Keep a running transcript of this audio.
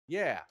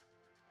Yeah.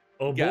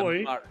 Oh Got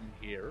boy. Martin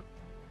here.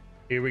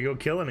 Here we go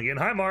killing again.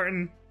 Hi,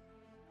 Martin.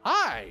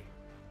 Hi.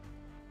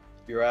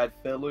 You right,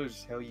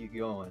 fellas? How you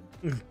going?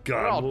 We're all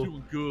God.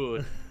 doing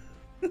good.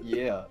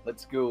 Yeah,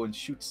 let's go and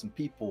shoot some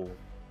people.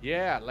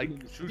 Yeah, like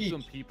shoot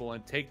some people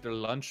and take their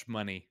lunch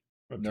money.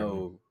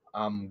 No,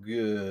 I'm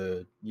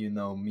good. You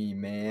know me,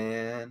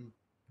 man.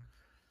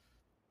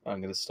 I'm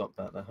gonna stop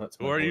that. That hurts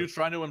my Who are you voice.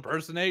 trying to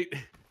impersonate?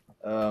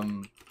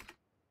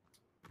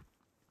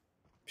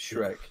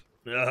 Shrek.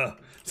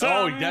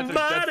 Somebody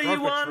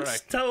perfect once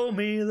Shrek. told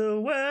me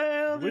the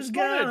world Which is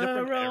one in a gonna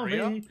different roll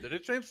area? me. Did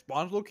it change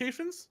spawn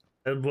locations?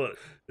 And what?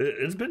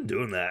 It's been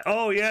doing that.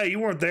 Oh yeah, you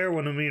weren't there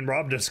when me and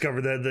Rob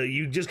discovered that.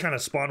 You just kind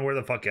of spawn where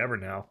the fuck ever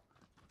now.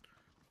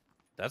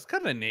 That's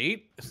kind of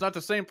neat. It's not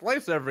the same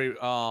place every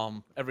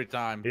time.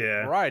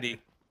 Yeah.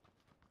 Variety.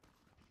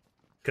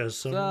 Cause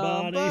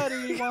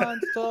somebody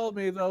once told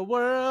me the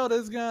world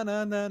is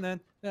gonna na na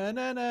na na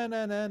na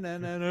na na na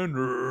na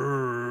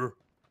na.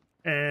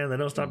 and they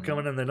don't stop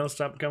coming and they don't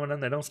stop coming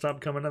and they don't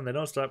stop coming and they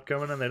don't stop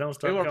coming and they don't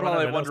stop People coming. are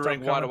probably and they don't stop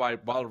wondering why coming. do I,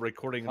 while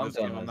recording I'm this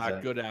done game, I'm with not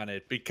that. good at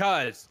it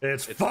because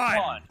It's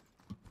fun.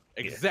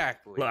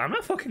 Exactly. Look, I'm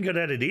not fucking good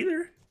at it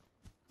either.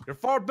 You're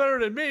far better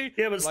than me.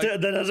 Yeah, but Like, still,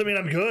 that doesn't mean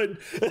I'm good.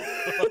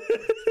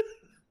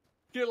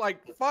 get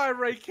like 5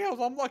 raid kills.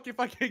 I'm lucky if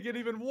I can get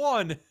even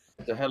one.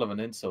 It's a hell of an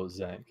insult,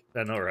 Zach.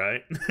 I know,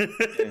 right?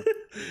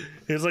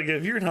 It's like,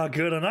 if you're not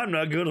good and I'm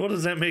not good, what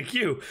does that make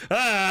you?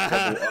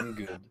 Yeah, well, I'm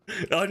good.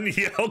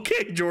 Yeah,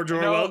 okay, George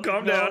Orwell,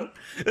 calm down.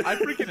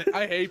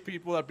 I hate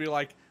people that be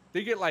like,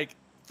 they get like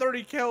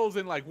 30 kills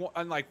in like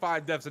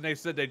 5 deaths and they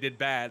said they did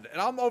bad. And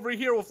I'm over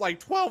here with like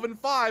 12 and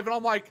 5 and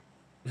I'm like,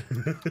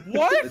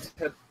 what?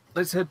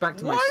 Let's head back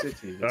to my What?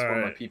 city. That's All where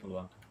my right. people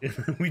are.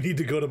 We need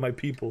to go to my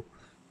people.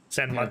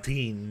 San Yeah.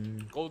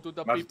 Martin. Go to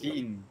the people.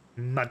 Martin.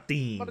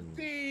 Martin.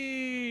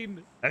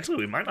 Martin. Actually,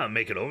 we might not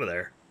make it over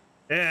there.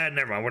 Yeah,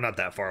 never mind. We're not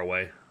that far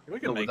away. We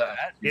can Oh, make that-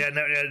 that. Yeah,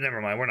 never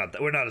mind.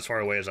 We're not as far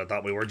away as I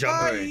thought we were. Jump.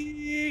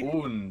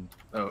 Bye.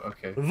 Oh,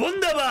 okay.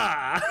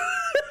 Wunderbar!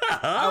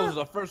 I was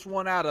the first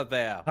one out of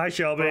there. Hi,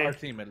 Shelby. For our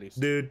team, at least.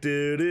 Do,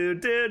 do, do,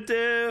 do,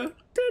 do,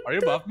 do, Are you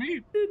above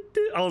me? do,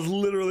 do. I was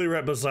literally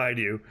right beside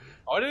you.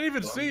 Oh, I didn't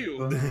even see you.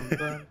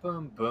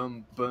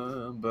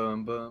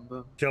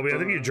 Shelby, I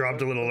think you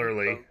dropped a little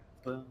early.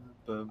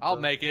 I'll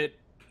make it.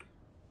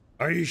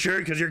 Are you sure?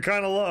 Because you're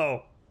kind of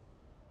low.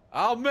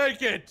 I'll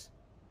make it.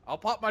 I'll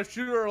pop my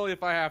shooter early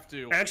if I have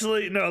to.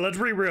 Actually, no, let's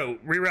reroute.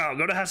 Reroute.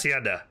 Go to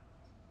Hacienda.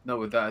 Not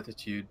with that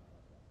attitude.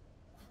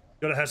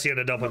 Go to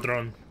Hacienda del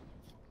Patron.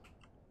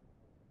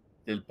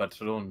 Del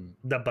Patron.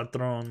 Del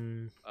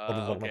Patron.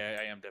 Okay,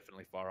 I am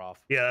definitely far off.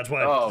 Yeah, that's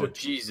why. Oh,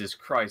 Jesus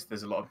Christ.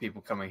 There's a lot of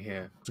people coming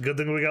here. It's a good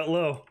thing we got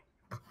low.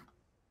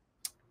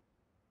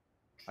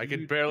 I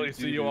can barely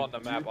see you on the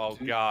map. Oh,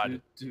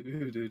 God.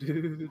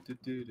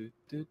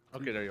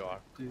 Okay, there you are.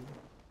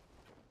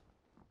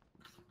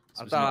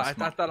 I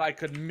thought I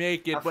could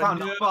make it, I but found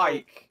no. a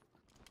bike.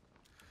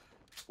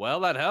 Well,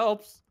 that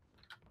helps.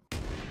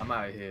 I'm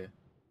out of here.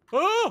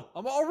 Oh,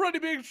 I'm already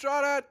being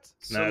shot at.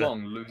 So No.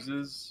 long,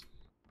 losers.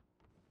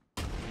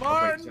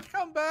 Martin, wait.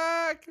 come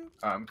back.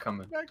 I'm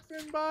coming. Next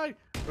in by.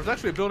 There's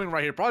actually a building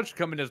right here. Probably should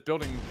come in this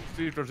building,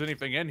 see if there's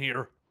anything in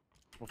here.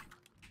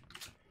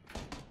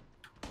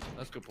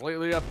 That's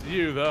completely up to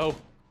you, though.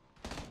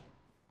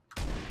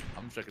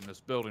 I'm checking this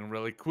building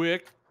really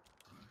quick.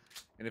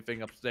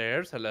 Anything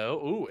upstairs? Hello?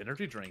 Ooh,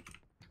 energy drink.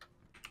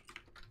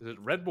 Is it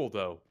Red Bull,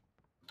 though?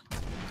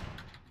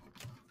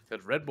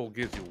 Because Red Bull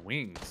gives you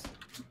wings.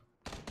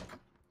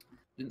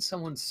 Didn't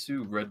someone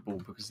sue Red Bull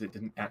because it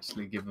didn't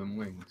actually give them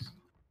wings?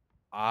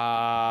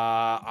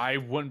 I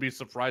wouldn't be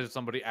surprised if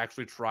somebody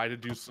actually tried to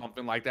do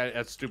something like that,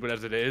 as stupid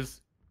as it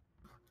is.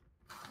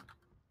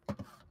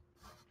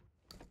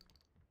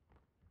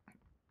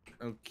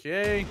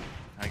 Okay,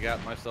 I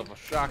got myself a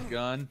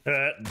shotgun.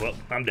 Well,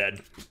 I'm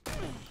dead.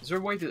 Is there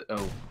a way to...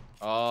 Oh,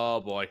 Oh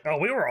boy, Oh,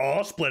 we were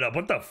all split up.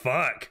 What the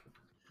fuck?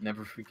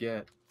 never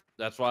forget.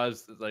 that's why I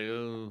was like,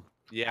 oh,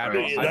 yeah.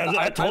 Alright,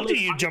 I told you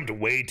you jumped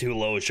way too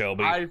low,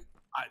 Shelby.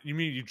 You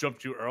mean you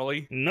jumped too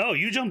early? No,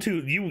 you jumped too.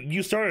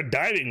 You started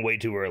diving way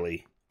too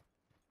early.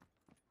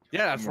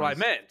 Yeah, that's what I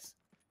meant.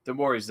 Don't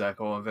worry, Zach.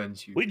 I'll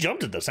avenge you. We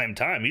jumped at the same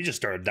time. You just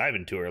started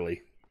diving too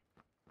early.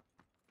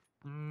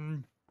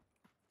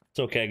 It's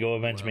okay. Go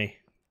avenge me.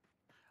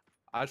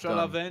 I shall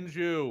Done. avenge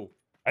you.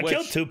 I Which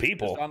killed 2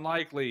 people. It's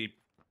unlikely.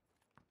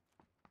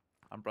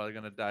 I'm probably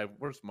gonna die.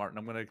 Where's Martin?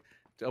 I'm gonna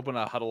open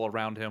a huddle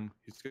around him.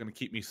 He's gonna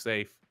keep me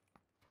safe.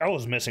 I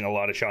was missing a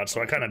lot of shots,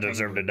 so I kind of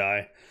deserve to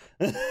die.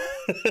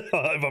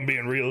 If I'm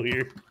being real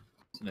here.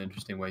 It's an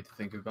interesting way to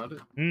think about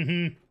it.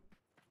 Mm-hmm.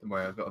 Don't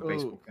worry, I've got a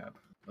baseball cap.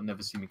 They'll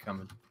never see me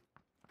coming.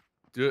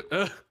 They'll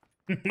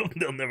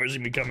never see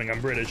me coming. I'm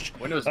British.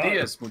 Buenos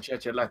dias,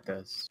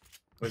 muchachalatas.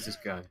 Where's this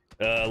guy?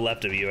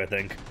 Left of you, I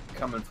think.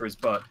 Coming for his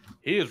butt.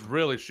 He is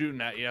really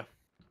shooting at you.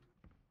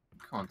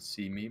 Can't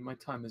see me. My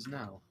time is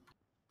now.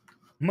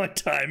 My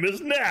time is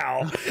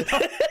now.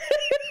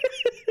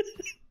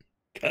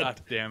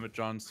 God damn it,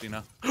 John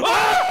Cena.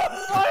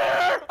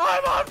 Fire!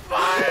 I'm on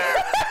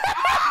fire!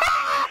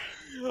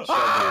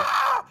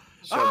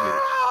 Shelby,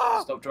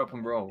 stop, drop,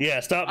 and roll. Yeah,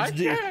 stop. I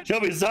can't.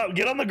 Shelby, stop.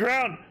 Get on the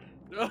ground.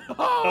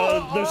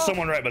 There's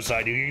someone right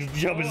beside you.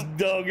 Shelby's.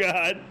 Oh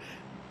God.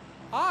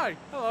 Hi.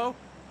 Hello.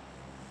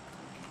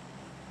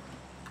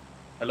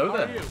 Hello How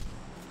there. are you?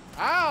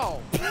 Ow.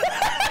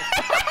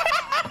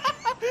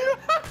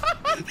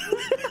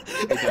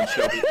 Hey there,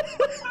 Shelby.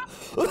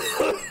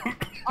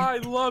 I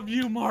love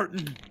you,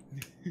 Martin.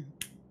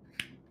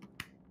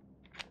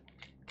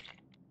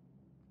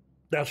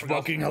 That's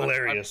fucking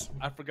hilarious.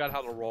 I forgot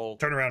how to roll.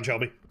 Turn around,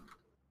 Shelby.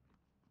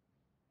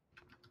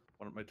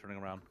 What am I turning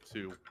around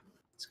to?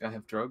 This guy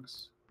have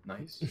drugs?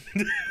 Nice.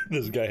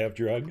 This guy have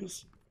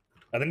drugs?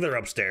 I think they're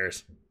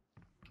upstairs.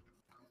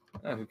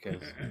 Oh, who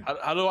cares?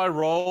 How do I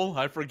roll?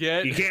 I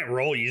forget. You can't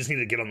roll. You just need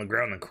to get on the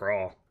ground and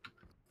crawl.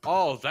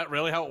 Oh, is that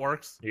really how it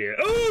works? Yeah.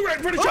 Oh, right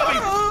in front of Shelby.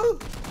 Oh!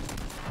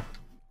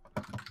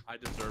 I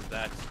deserve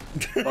that.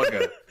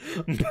 Okay.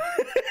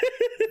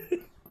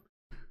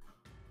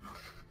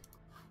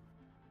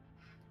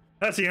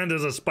 That's the end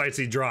of a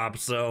spicy drop,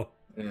 so.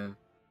 Yeah.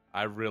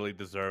 I really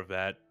deserve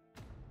that.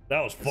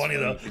 That was funny,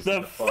 though. It's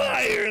The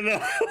fire. fire,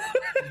 though.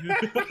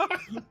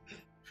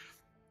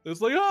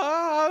 It's like,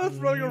 let's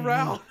running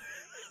around.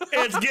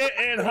 It's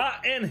getting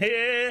hot in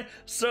here,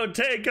 so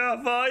take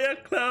off all your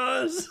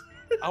clothes.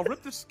 I'll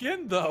rip the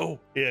skin, though.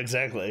 Yeah,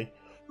 exactly.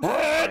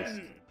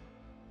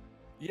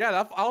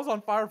 Yeah, I was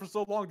on fire for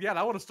so long. Yeah,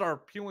 I would have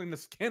started peeling the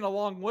skin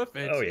along with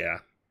it. Oh, yeah.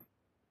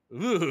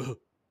 Ugh.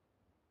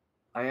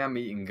 I am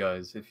eating,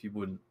 guys, if you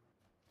wouldn't.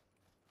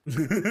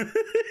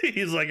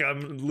 He's like,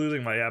 I'm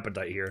losing my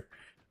appetite here.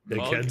 Well,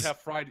 you Dickheads.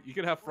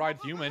 could have fried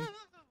human.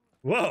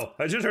 Whoa,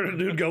 I just heard a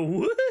dude go,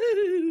 woo!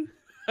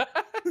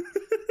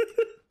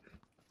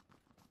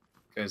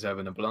 Guys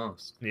having a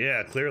blast.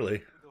 Yeah, clearly.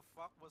 The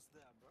fuck was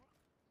that,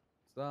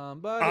 bro?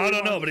 Somebody I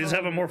don't know, wants but he's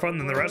having more fun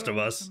than the rest of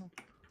us.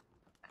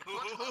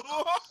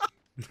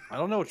 I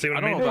don't know what See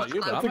what I I don't mean? know about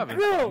you, but I'm having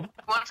grill. fun.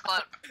 Watch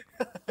clip.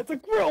 It's a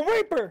grill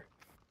raper.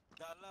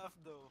 That left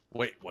though.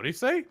 Wait, what did he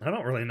say? I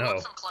don't really know.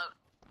 Want some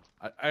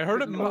clout? I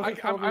heard it.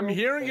 I'm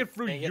hearing it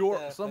through Can I get your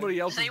that? somebody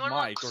Does else's anyone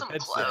want mic or some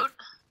headset. clout?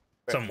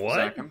 Some what?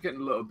 Zach, I'm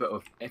getting a little bit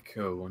of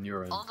echo on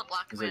your end. All the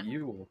black Is that men.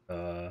 you? Or...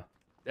 Uh,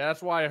 Yeah,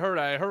 that's why I heard.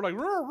 I heard like,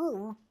 "Roar,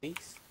 roar."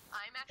 Peace. I'm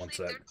One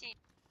actually sec.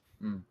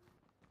 13.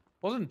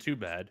 Wasn't too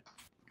bad.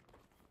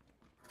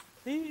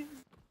 You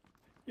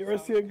ever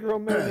see a girl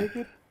man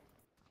naked?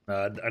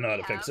 I know how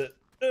to fix it.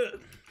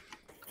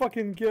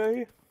 Fucking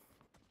gay.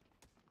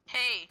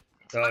 Hey,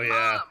 it's Oh, my yeah.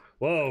 mom.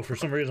 Whoa, for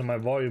some reason my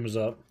volume is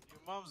up. Your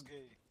mom's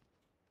gay.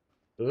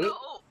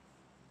 Oh,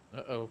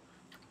 Uh-oh.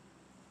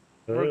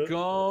 We're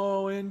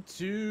going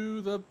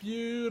to the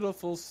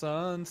beautiful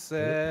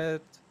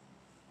sunset.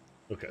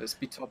 Okay. Let's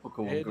be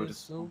topical and It go to is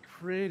so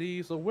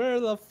pretty. So where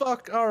the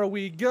fuck are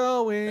we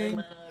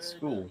going?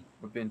 school.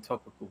 We're being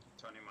topical.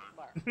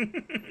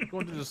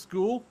 Going to the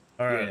school?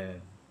 All right. Yeah.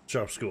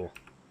 Sharp school.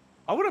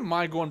 I wouldn't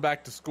mind going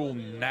back to school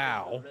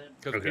now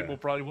because Okay. people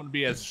probably wouldn't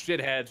be as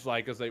shitheads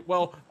like as they.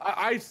 Well,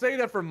 I say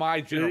that for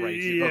my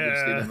generation. Yeah.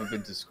 Obviously, never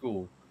been to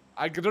school.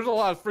 There's a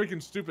lot of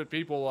freaking stupid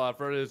people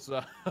for this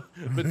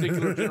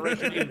particular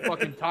generation eating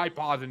fucking Tide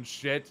Pods and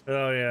shit.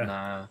 Oh, yeah.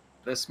 Nah,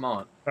 they're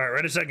smart. All right,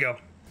 ready, set, go.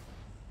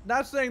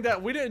 Not saying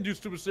that we didn't do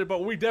stupid shit,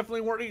 but we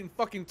definitely weren't eating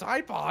fucking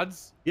Tide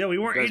Pods. Yeah, we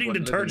weren't You guys eating weren't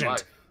living detergent.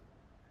 life.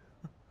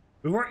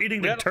 We weren't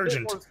eating We had a bit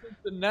detergent. more sense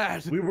than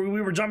that. We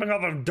were jumping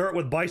off of dirt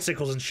with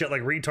bicycles and shit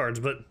like retards,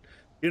 but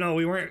you know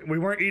we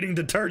weren't eating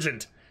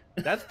detergent.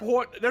 That's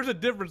there's a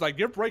difference. Like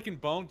you're breaking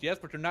bones, yes,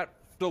 but you're not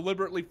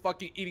deliberately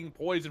fucking eating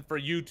poison for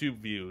YouTube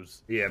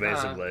views. Yeah, Nah,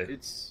 basically.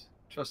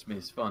 trust me,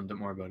 it's fun. Don't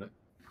worry about it.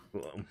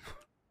 Well,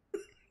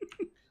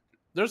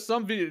 There's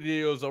some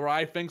videos where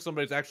I think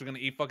somebody's actually gonna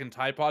eat fucking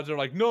Tide Pods. They're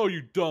like, "No,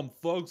 you dumb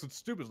fucks, it's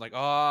stupid." It's like,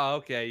 "Oh,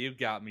 okay, you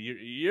got me.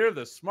 You're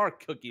the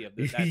smart cookie of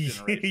that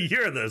generation."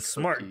 You're the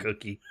smart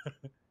cookie.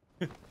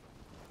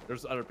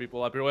 There's other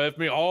people up here with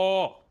me.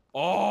 Oh,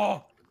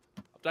 I'm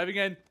diving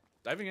in.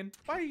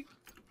 Bye.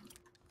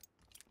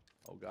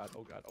 Oh god.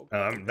 Oh god. Oh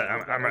god.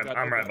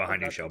 I'm right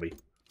behind you, Shelby,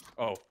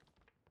 Oh,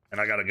 and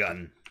I got a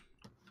gun.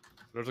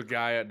 there's a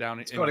guy down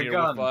He's in got a here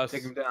gun. with us.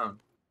 Take him down.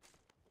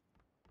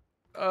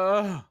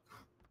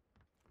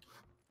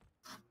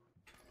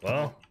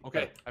 Well,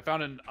 Okay, I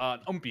found an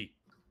umpy.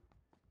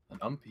 An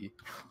umpy.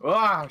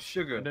 Ah,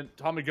 sugar. And then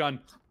Tommy gun.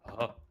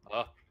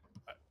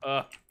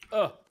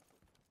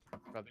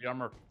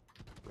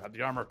 Grab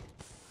the armor.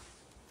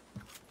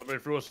 Somebody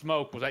threw a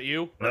smoke. Was that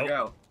you? Look nope.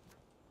 out.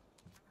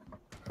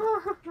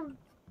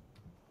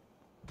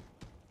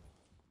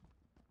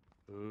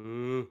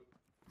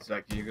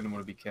 Zach, you're gonna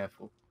want to be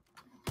careful.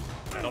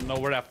 I don't know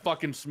where that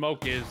fucking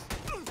smoke is.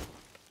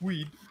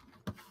 Weed.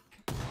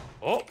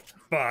 Oh,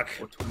 fuck.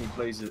 Or 20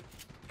 blaze it.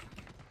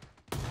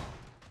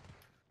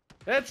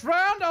 It's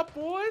roundup,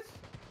 boys.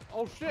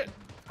 Oh shit.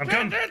 I'm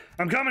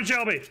coming,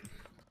 Shelby.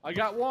 I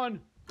got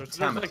one. There's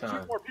Hammer like two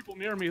time. more people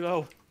near me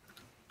though.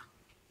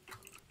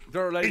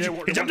 They're, He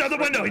they jumped out the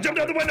window.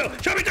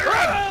 Shelby, turn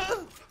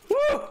around.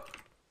 Woo!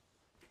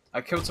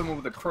 I killed someone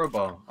with a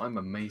crowbar. I'm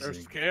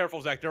amazing.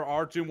 Careful, Zach. There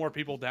are two more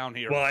people down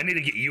here. Well, I need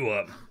to get you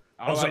up.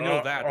 I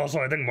know that. Also,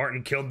 I think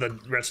Martin killed the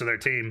rest of their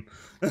team.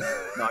 No,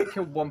 I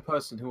killed one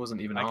person who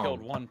wasn't even I armed.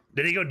 killed one.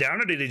 Did he go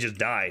down or did he just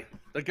die?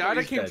 The guy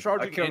that he's came dead. I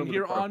charging killed in him with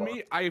here a crowbar. on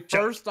me, I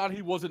first thought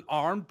he wasn't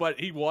armed, but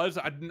he was.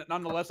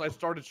 Nonetheless, I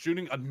started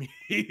shooting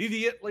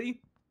immediately.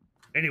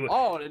 Anyway.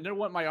 Oh, and there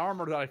went my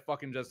armor that I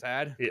fucking just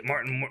had. Yeah,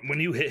 Martin, when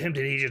you hit him,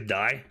 did he just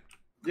die?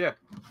 Yeah.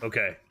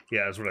 Okay.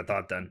 Yeah, that's what I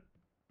thought then.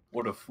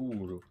 What a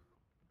fool.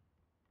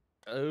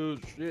 Oh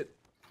shit!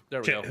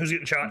 There we Shit, go. who's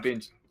getting shot?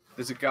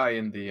 There's a guy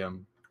in the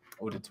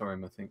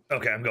auditorium, I think.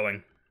 Okay, I'm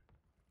going.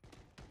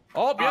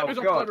 Oh, yeah, Oh, there's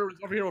a God. fighter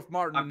over here with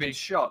Martin. I've And been me.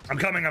 shot. I'm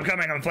coming,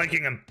 I'm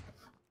flanking him.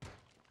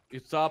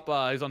 He's up.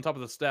 He's on top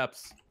of the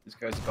steps. This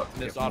guy's about to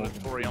This get more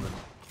auditorium. than-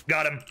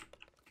 Got him.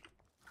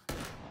 You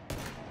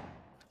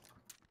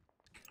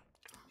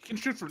can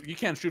shoot for. You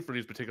can't shoot for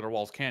these particular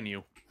walls, can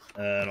you?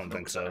 I don't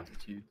think so.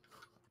 Attitude.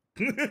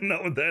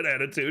 Not with that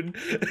attitude.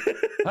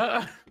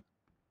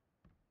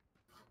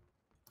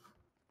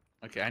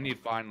 Okay, I need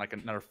to find like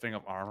another thing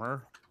of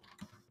armor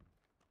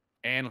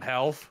and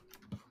health.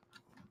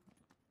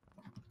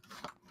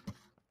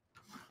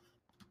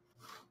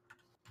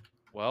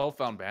 Well,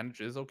 found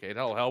bandages. Okay,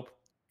 that'll help.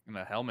 And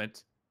a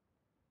helmet.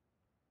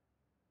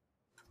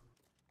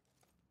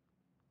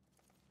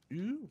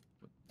 Ooh,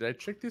 did I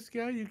check this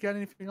guy? You got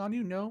anything on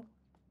you? No.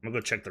 I'm gonna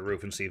go check the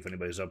roof and see if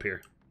anybody's up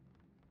here.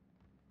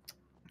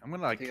 I'm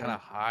gonna like think kind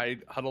of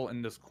huddle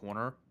in this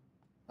corner.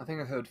 I think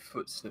I heard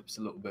footsteps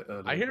a little bit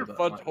earlier. I hear but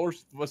that might-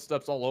 horse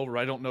footsteps all over.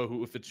 I don't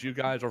know if it's you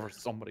guys or if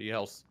it's somebody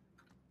else.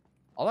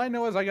 All I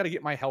know is I gotta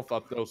get my health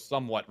up though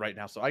somewhat right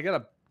now, so I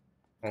gotta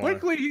Hold on.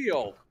 quickly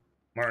heal.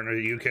 Martin, are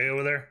you okay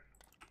over there?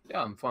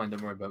 Yeah, I'm fine.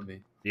 Don't worry about me.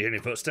 Do you hear any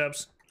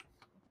footsteps?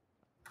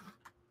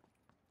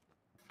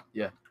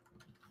 Yeah.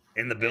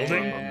 In the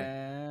building? I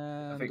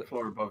And think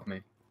floor above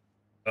me.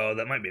 Oh,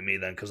 that might be me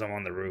then, because I'm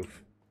on the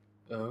roof.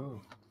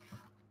 Oh.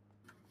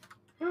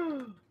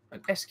 An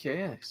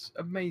SKS.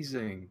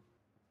 Amazing.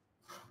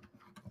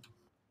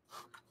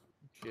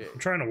 okay. I'm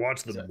trying to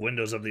watch the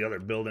windows of the other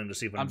building to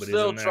see if I'm anybody's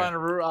still in there. trying to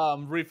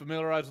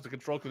refamiliarize with the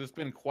control because it's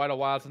been quite a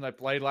while since I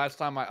played. Last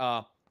time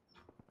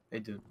Hey,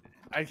 dude.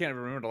 I can't even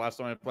remember the last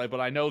time I played, but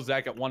I know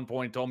Zach at one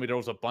point told me there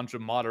was a bunch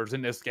of modders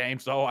in this game,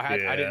 so I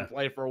Yeah. didn't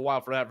play for a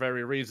while for that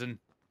very reason.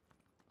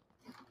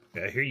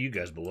 Yeah, I hear you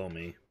guys below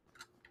me.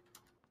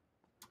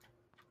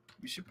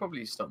 We should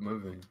probably stop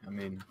moving. I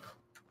mean,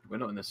 we're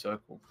not in a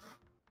circle.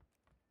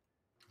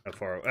 How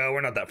far?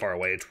 We're not that far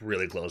away. It's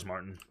really close,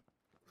 Martin.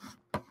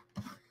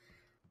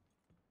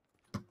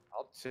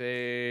 I'll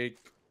take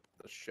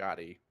the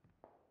shotty.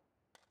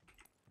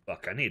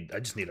 Fuck, I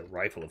just need a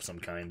rifle of some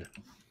kind.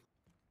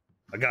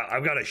 I've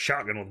got a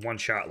shotgun with one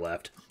shot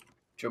left.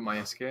 Do you want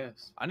my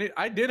SKS?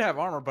 I did have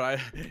armor, but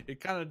it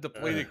kind of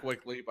depleted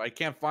quickly. But I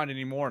can't find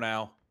any more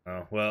now.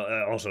 Oh,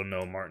 well, also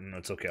no, Martin.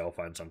 It's okay. I'll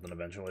find something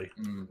eventually.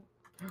 Mm.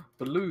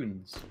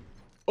 Balloons.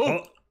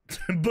 Oh,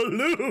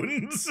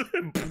 balloons!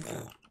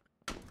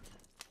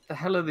 The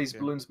hell are these Yeah.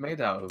 balloons made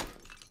out of?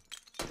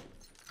 Oh,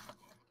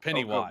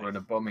 Pennywise. God, we're in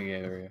a bombing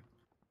area.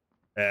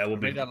 We'll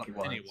be Made out of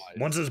Pennywise. Pennywise.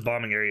 once this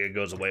bombing area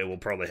goes away, we'll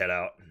probably head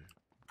out.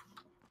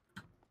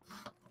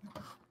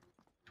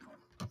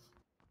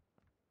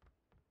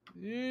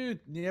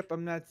 Yep,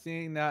 I'm not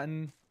seeing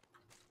nothing.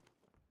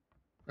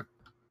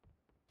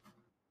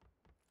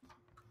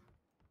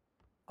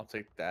 I'll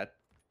take that.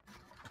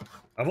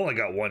 I've only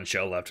got one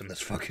shell left in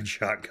this fucking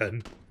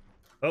shotgun.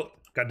 Oh,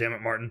 god damn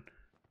it, Martin.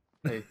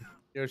 Hey,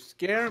 You're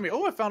scaring me.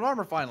 Oh, I found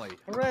armor finally.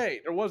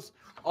 Hooray! There was.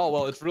 Oh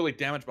well, it's really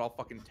damaged, but I'll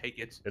fucking take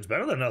it. It's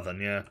better than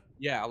nothing, yeah.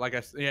 Yeah, like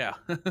yeah.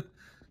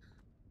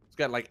 It's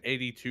got like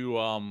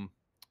 82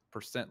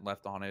 percent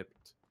left on it,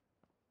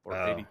 or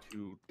Oh.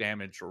 82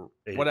 damage or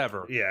 80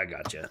 whatever. Yeah, I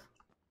gotcha.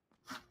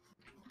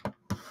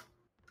 I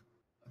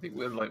think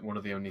we're like one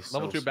of the only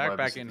Level 2 sole survivors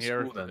backpack of in the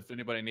here school, then. if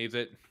anybody needs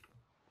it.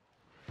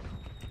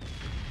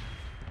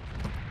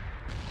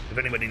 If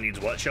anybody needs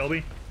what,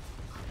 Shelby?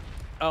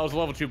 Oh, it was a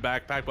level 2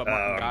 backpack, but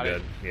Martin I'm got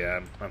good. it.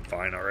 Yeah, I'm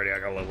fine already. I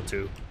got level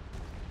 2.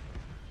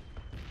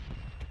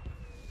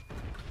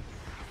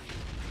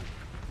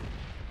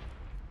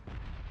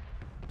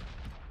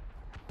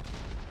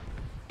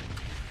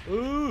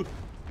 Ooh!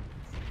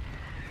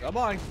 Come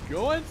on,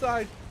 go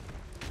inside.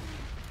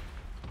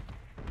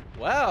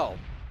 Well,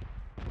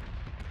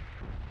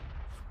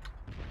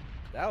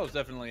 that was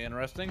definitely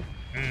interesting.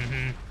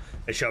 Mm-hmm.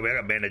 Hey, Shelby, I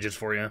got bandages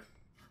for you.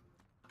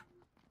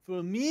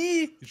 For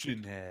me, you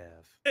shouldn't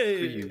have. For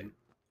you.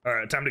 All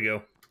right, time to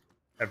go.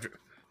 After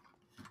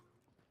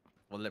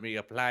Well, let me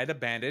apply the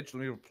bandage.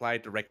 Let me apply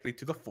it directly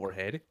to the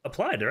forehead.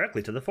 apply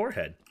directly to the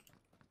forehead.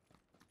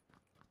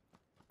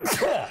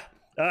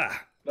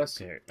 Ah. Let's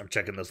Here, I'm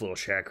checking this little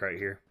shack right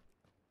here.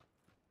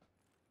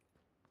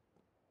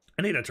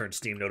 I need to turn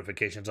Steam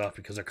notifications off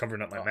because they're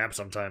covering up my map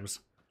sometimes.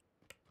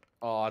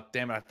 Oh,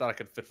 damn it. I thought I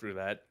could fit through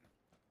that.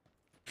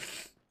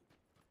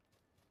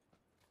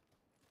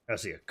 I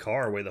see a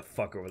car way the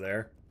fuck over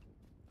there.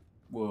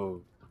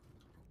 Whoa.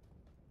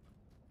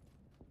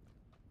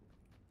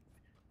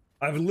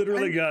 I've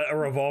literally got a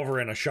revolver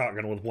and a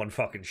shotgun with one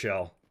fucking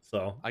shell.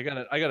 So I got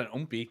an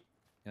oompy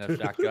and a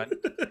shotgun.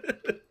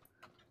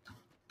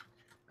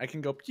 I can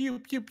go pew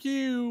pew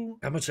pew.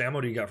 How much ammo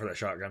do you got for that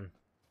shotgun?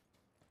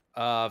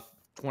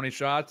 20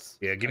 shots.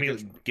 Yeah, give I me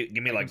can-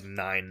 give me like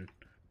 9.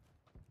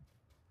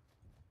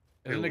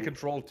 Isn't it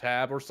control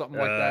tab or something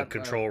like that?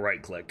 Control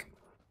right click.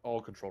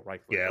 Control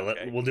right click. Yeah,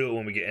 okay. we'll do it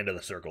when we get into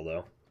the circle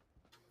though.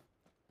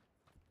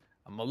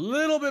 I'm a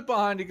little bit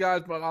behind you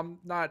guys, but I'm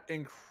not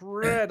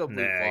incredibly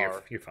Nah,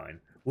 far. you're fine.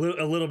 A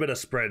little bit of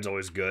spread's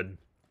always good.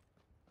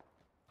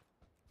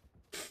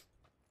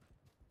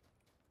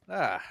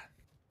 Ah,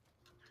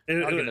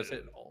 It- I'm it- gonna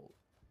say.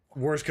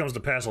 worst comes to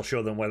pass, I'll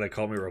show them why they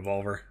call me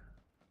Revolver.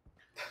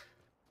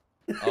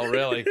 Oh,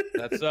 really?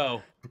 That's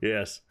so.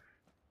 Yes.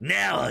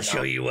 Now I'll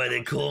show you why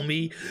they call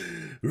me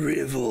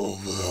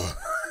Revolver.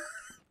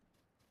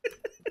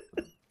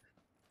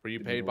 Were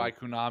you paid by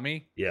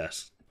Konami?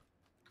 Yes.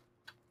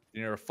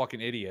 You're a fucking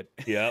idiot.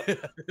 Yep.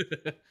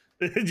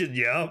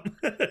 Yep.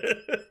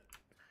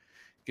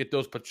 Get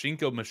those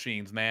pachinko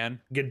machines, man.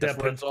 Get That's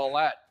that where it's all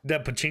at.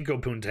 that pachinko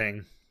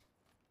poontang.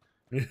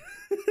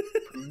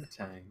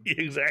 Poontang.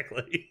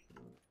 Exactly.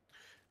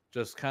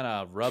 Just kind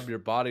of rub your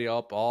body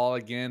up all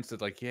against it.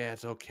 Like, yeah,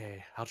 it's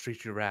okay. I'll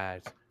treat you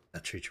right.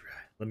 I'll treat you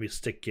right. Let me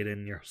stick it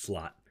in your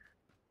slot.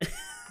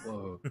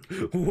 Whoa.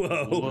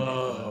 Whoa.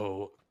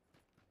 Whoa.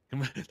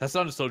 That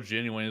sounded so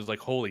genuine. It's like,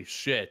 holy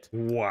shit.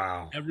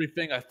 Wow.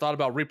 Everything I thought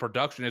about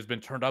reproduction has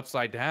been turned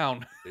upside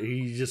down.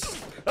 He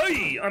just...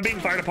 Hey! I'm being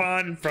fired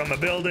upon from a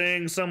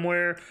building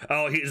somewhere.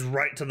 Oh, he's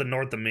right to the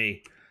north of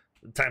me.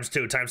 Times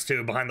two.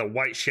 Behind the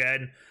white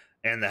shed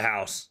and the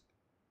house.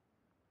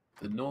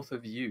 The north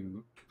of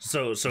you.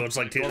 So it's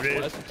like...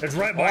 Northwest? It's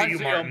right Oh, by I you,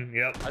 see Martin.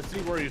 Yep. I see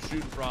where you're shooting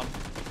from.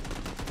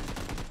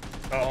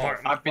 Oh,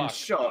 Martin. I've been fuck.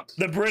 shot.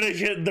 The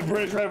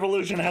British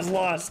Revolution has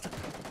lost.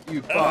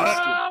 You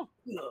bastard.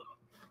 Oh!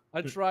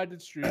 I tried to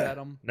shoot at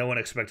him. No one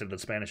expected the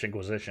Spanish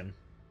Inquisition.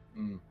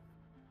 Mm.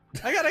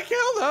 I got a kill,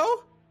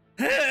 though!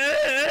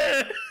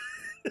 I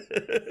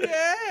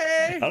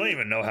Yay! don't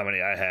even know how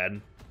many I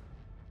had.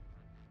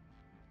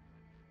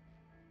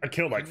 I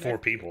killed like 4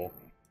 people.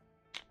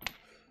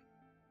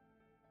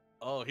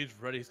 Oh, he's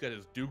ready. He's got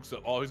his dukes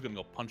up. Oh, he's gonna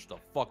go punch the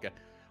fuck out.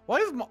 Why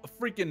is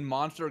freaking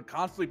Monster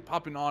constantly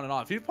popping on and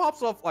off? He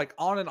pops off like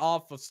on and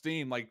off of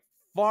Steam like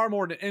far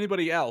more than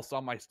anybody else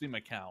on my Steam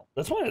account.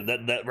 That's why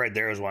that right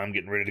there is why I'm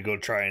getting ready to go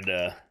try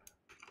and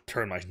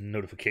turn my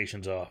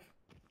notifications off.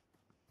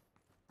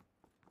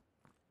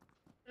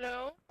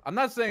 No. I'm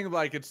not saying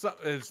like it's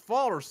his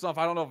fault or stuff.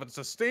 I don't know if it's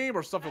a Steam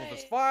or something with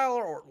his file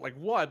or like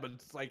what, but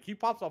it's like he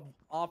pops up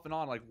off and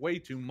on like way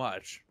too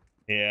much.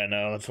 Yeah,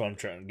 no, that's why I'm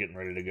getting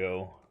ready to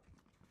go.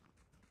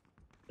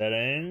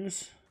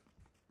 Settings.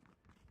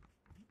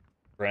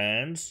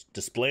 Friends.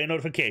 Display a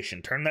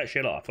notification. Turn that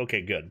shit off.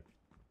 Okay, good.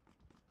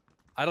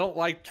 I don't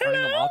like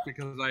turning them off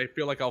because I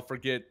feel like I'll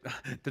forget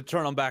to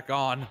turn them back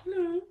on.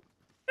 Hello.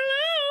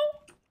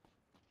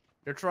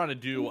 You're trying to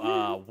do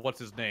what's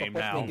his name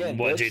Fuck now? me again.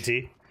 What, bitch.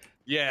 JT?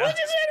 Yeah. What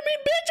you say to me,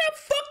 bitch? I'll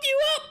fuck you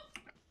up!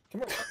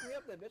 Come on, fuck me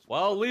up then, bitch.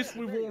 Well, at least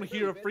we won't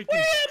hear a freaking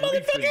Where at, motherfucker?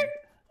 I'm screeching.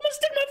 gonna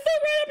stick my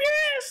foot right up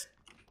your ass!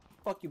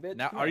 Fuck you, bitch.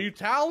 Now, Come are on. you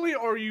Tally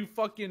or are you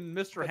fucking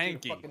Mr. Fuck you,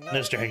 Hanky? fucking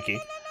Mr. Hinky.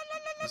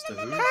 Mr.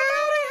 Who?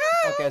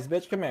 Fuck ass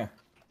bitch, come here.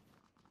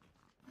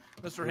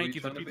 Mr. Who are you Hanky's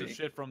a trying to piece of be?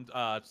 shit from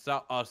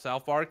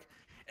South Park.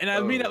 And I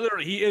mean Oh. that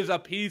literally, he is a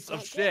piece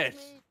of shit.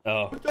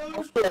 Oh.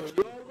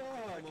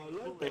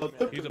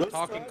 He's a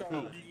talking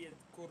poop.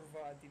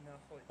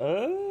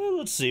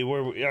 Let's see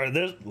where we are.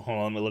 Hold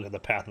on, let me look at the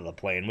path of the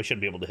plane. We should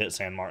be able to hit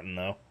San Martin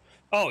though.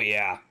 Oh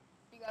yeah.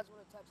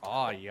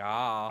 Oh, yeah.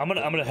 I'm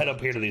gonna head up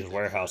here to these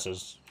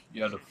warehouses.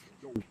 You had a...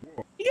 You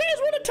guys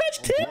want to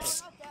touch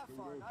tips?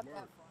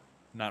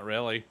 Not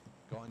really.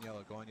 Go on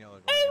yellow, go on yellow.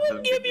 Go I on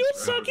will give you a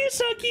sucky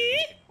sucky.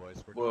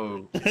 boys. We're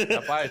Whoa.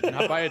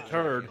 Not by a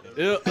turd.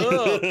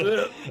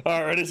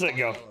 Alright, ready, set,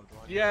 go.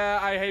 Yeah,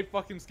 I hate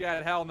fucking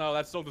scat. Hell no,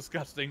 that's so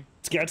disgusting.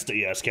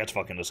 Scat's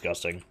fucking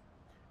disgusting.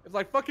 It's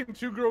like fucking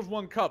 2 girls,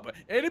 1 cup.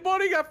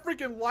 Anybody got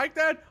freaking like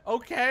that?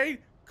 Okay,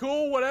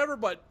 cool, whatever,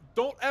 but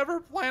don't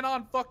ever plan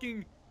on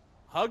fucking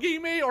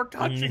hugging me or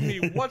touching me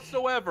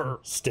whatsoever.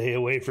 Stay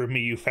away from me,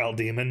 you foul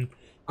demon.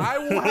 I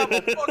will have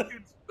a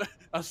fucking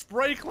a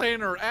spray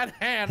cleaner at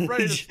hand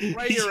ready to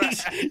spray your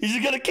ass. You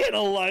just gotta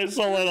candle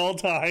Lysol at all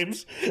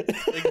times.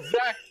 Exactly.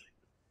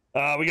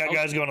 We got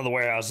guys going to the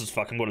warehouses.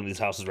 Fucking one of these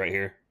houses right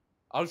here.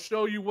 I'll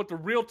show you what the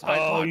real time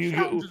Oh, you go.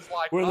 challenge is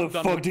like. Where I'm the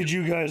done fuck with did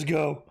you guys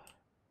go?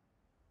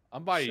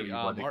 I'm by Show you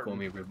why they call Martin.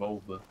 me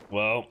Revolver.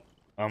 Well,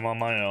 I'm on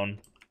my own.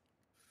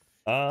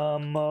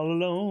 I'm all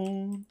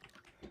alone.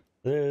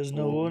 There's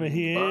no All one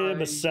here by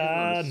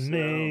beside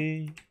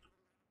me.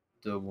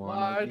 The one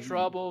My of you.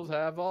 troubles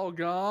have all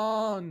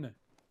gone.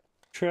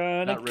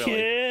 Trying to Not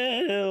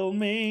really. kill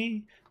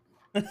me.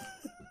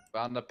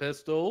 Found a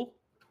pistol.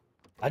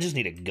 I just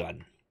need a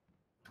gun.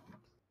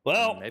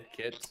 Well, Med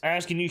kit.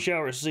 ask and you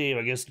shall receive.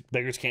 I guess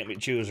beggars can't be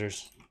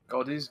choosers.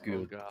 God is Oh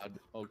good. god.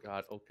 Oh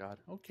god. Oh god.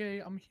 Okay,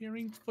 I'm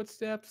hearing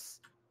footsteps.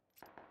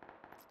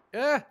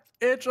 Yeah,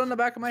 itch on the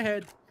back of my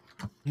head.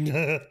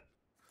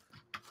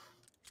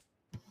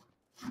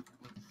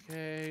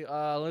 Okay,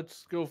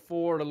 let's go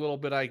forward a little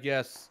bit, I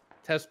guess.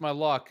 Test my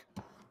luck.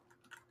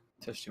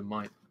 Test your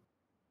might.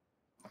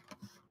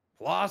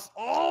 Plus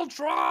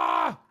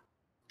Ultra!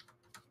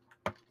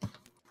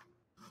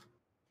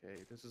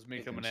 Okay, this is me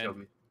Ethan coming in.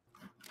 Shelby.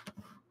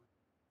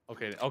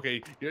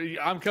 Okay,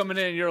 I'm coming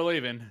in, you're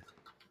leaving.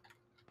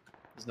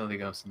 There's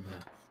nothing else in there.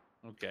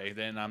 Okay,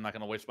 then I'm not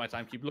gonna waste my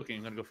time. Keep looking.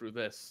 I'm gonna go through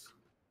this.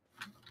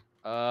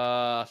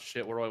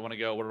 Shit. Where do I want to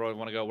go? Where do I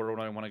want to go? Where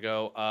do I want to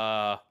go?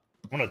 I'm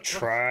gonna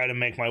try to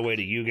make my way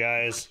to you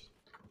guys.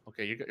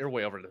 Okay, you're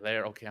way over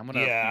there. Okay, I'm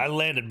gonna. Yeah, I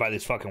landed by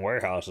these fucking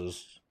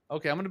warehouses.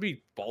 Okay, I'm gonna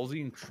be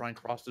ballsy and try and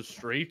cross the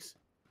street.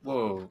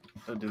 Whoa!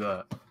 Don't do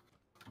that.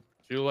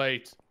 Too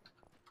late.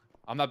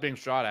 I'm not being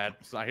shot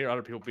at. So I hear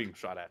other people being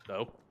shot at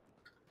though.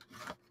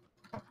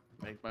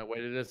 Make my way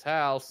to this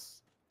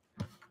house.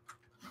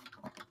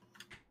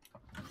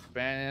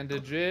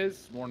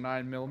 Bandages, more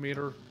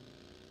 9mm.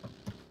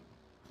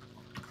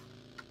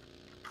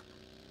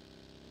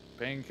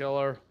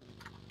 Painkiller.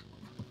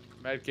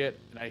 Medkit,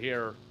 and I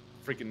hear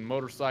freaking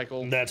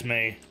motorcycle. That's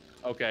me.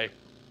 Okay.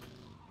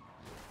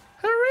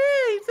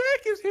 Hooray!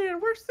 Zach is here.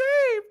 We're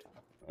saved.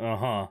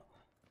 Uh-huh.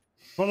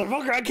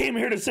 Motherfucker, I came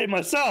here to save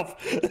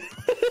myself.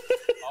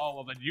 Oh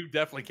well, then you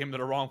definitely came to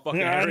the wrong fucking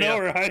Yeah, I area. know,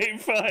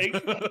 right?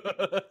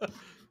 Like,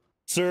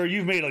 sir,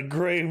 you've made a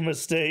grave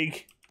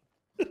mistake.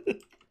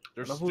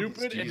 They're Love all these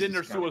stupid and then Jesus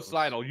they're characters.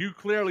 suicidal. You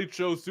clearly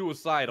chose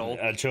suicidal.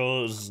 I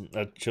chose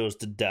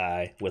to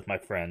die with my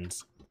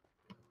friends.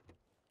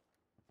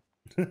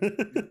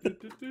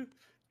 There's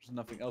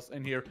nothing else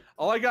in here.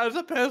 All I got is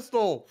a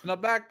pistol and a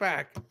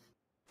backpack.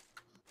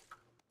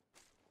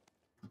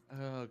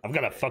 I've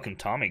got a fucking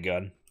Tommy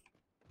gun.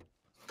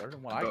 Better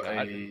than what I Got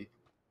got. a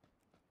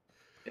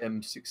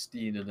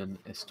M16 and an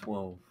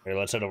S12. Here,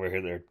 let's head over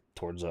here there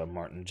towards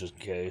Martin, just in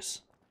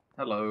case.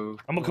 Hello.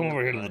 I'm gonna come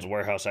over here to this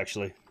warehouse,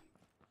 actually.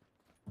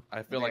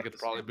 I feel like it's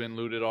probably been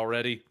looted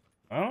already.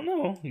 I don't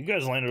know. You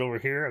guys landed over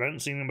here, and I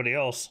didn't see anybody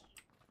else.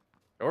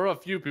 There were a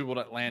few people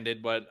that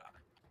landed, but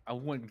I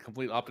went in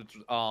complete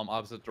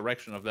opposite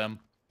direction of them.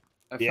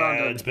 I Yeah,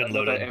 found it's been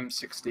another loaded.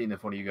 M16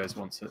 if one of you guys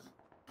wants it.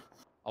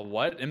 A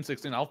what?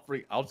 M16?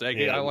 I'll take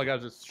it. Yeah. I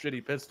got this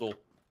shitty pistol.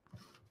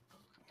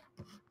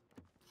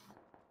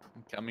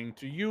 I'm coming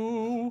to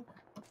you.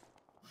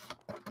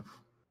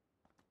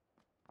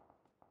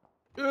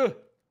 Ugh.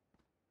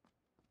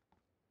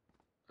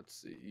 Let's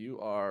see. You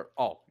are.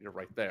 Oh, you're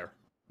right there.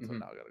 So Mhm.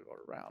 now I gotta go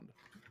around.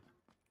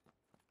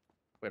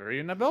 Wait, are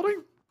you in that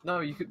building? No,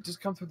 you could just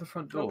come through the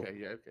front door. Okay.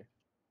 Yeah. Okay.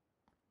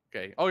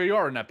 Okay. Oh, you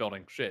are in that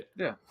building. Shit.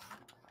 Yeah.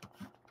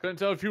 Couldn't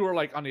tell if you were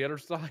like on the other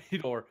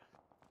side or.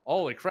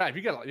 Holy crap!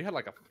 You had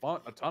like a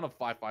ton of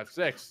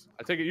 5.56.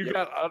 I take it you Yep.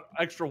 got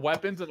extra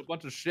weapons and a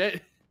bunch of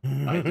shit.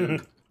 I do.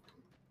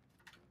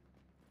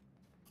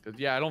 Cause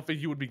yeah, I don't think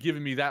you would be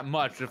giving me that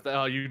much if the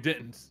hell you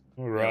didn't.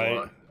 Yeah, Right.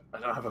 well, I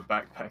don't have a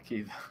backpack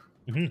either.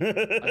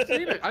 I've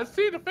seen it. I've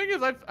seen the thing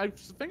is I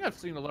think I've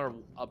seen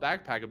a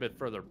backpack a bit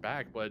further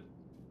back, but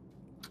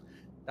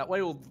that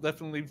way will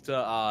definitely lead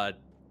to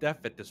death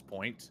at this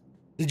point.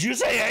 Did you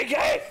say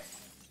AK?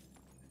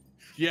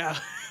 Yeah,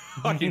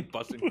 fucking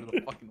busting through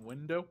the fucking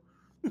window.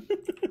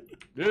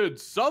 Did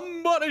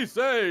somebody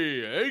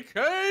say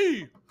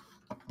AK?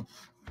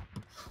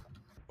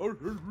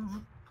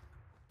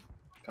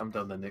 Come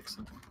down the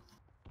Nixon.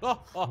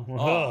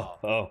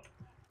 Oh.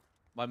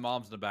 My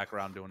mom's in the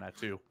background doing that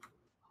too.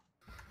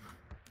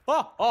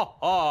 Ha ha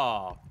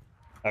ha!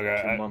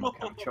 Okay. Your mum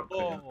can't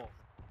chocolate.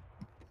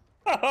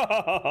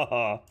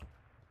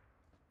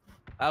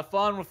 Have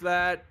fun with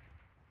that.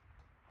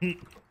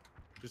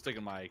 Just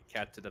taking my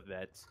cat to the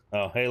vet.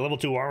 Oh, hey, level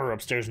 2 armor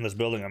upstairs in this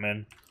building I'm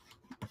in.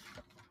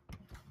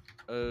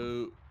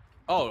 Oh,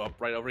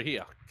 right over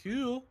here.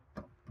 Cool.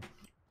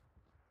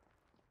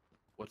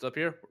 What's up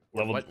here?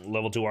 What?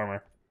 Level 2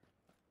 armor.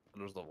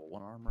 There's level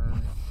 1 armor.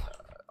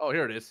 Oh,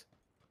 here it is.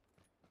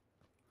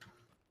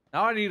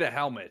 Now I need a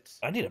helmet.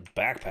 I need a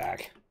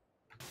backpack.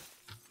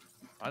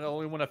 I'm the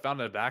only one that found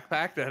a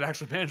backpack that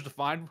actually managed to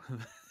find.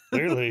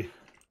 Clearly.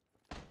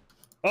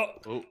 Oh,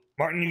 Oh,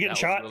 Martin, you getting that was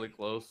shot? really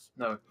close.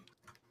 No.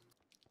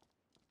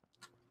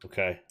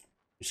 Okay.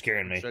 You're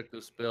scaring me. Check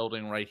this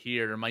building right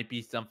here. There might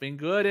be something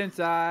good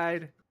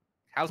inside.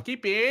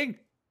 Housekeeping.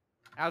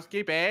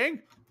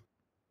 Housekeeping.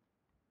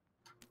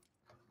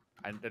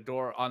 And the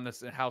door on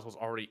this house was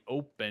already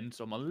open,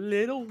 so I'm a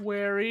little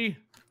wary.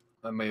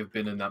 I may have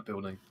been in that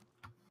building.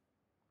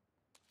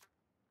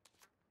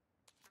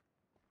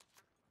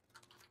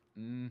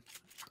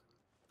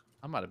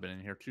 I might have been in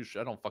here too.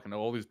 I don't fucking know.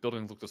 All these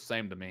buildings look the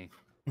same to me.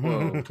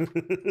 Whoa.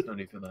 No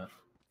need for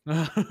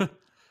that.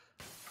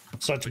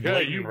 Such Yeah,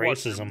 blatant you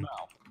watch your racism.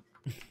 mouth.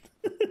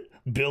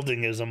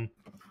 Buildingism.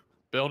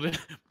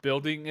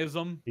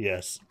 Buildingism.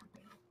 Yes.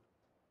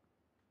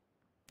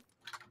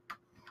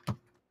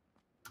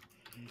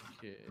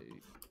 Okay.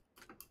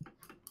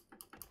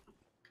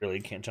 Really,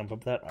 you can't jump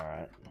up that?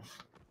 Alright.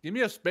 Give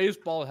me a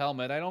baseball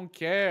helmet. I don't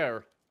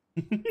care.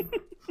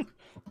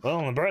 Well,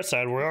 on the bright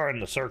side, we are in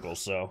the circle,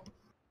 so.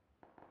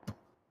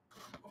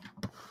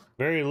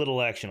 Very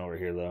little action over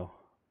here, though.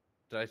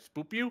 Did I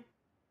spoop you?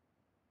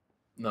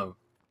 No.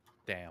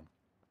 Damn.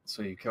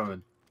 So you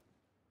coming?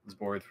 I was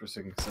worried for a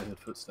second because I heard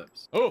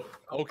footsteps. Oh,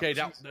 okay.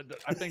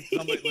 I think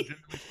somebody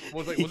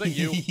legitimately was it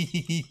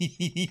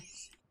you?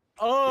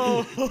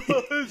 Oh,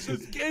 it's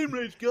just Game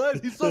Rage,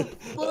 guys. He's so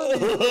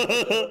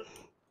funny.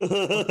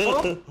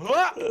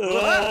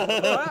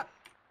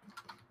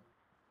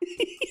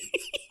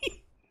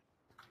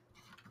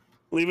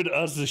 Leave it to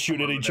us to shoot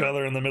at each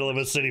other in the middle of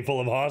a city full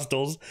of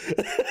hostiles.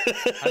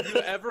 Have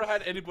you ever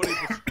had anybody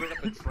just straight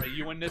up betray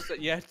you in this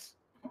yet?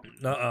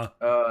 Not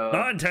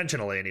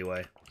intentionally,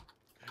 anyway.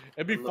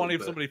 It'd be funny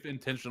if somebody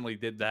intentionally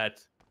did that.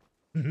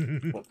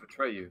 What,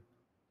 betray you?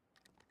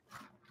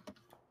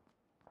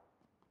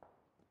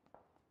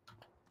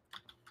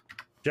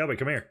 Shelby,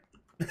 come here.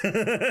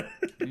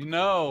 You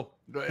know,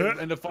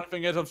 and the fun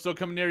thing is, I'm still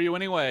coming near you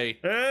anyway.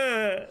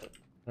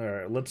 All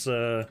right, let's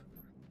head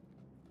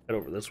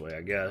over this way,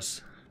 I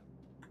guess.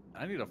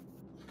 I need a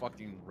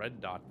fucking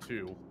red dot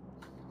too.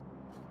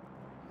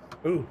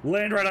 Ooh,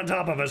 land right on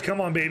top of us.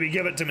 Come on, baby,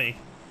 give it to me.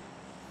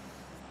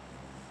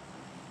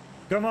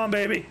 Come on,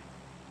 baby.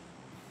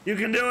 You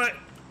can do it.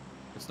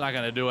 It's not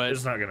gonna do it.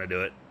 It's not gonna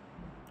do it.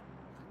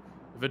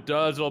 If it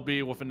does, it'll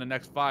be within the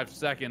next 5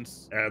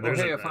 seconds. Oh,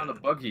 hey, I found a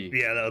buggy.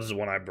 Yeah, that was the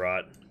one I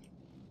brought.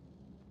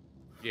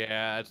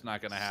 Yeah, it's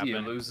not gonna See happen. you,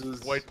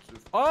 losers. Wait.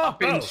 Oh!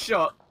 Been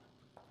shot.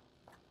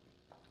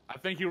 I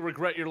think you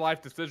regret your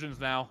life decisions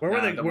now. Where were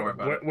Nah, they? don't worry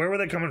about it. Where were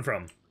they coming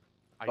from?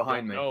 I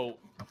Behind don't me. know.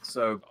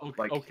 So,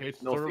 like, okay,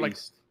 so they're,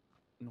 northeast.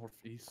 like,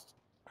 northeast.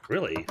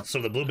 Really?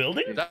 So the blue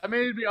building? That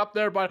may be up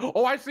there by.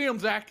 Oh, I see them,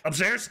 Zach.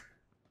 Upstairs?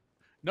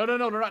 No, they're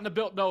not in the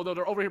build. No,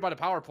 they're over here by the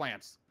power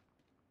plants.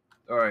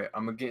 All right,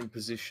 I'm gonna get in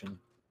position.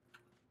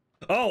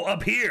 Oh,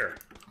 up here.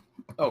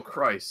 Oh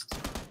Christ!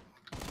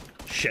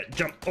 Shit!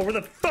 Jump over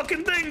the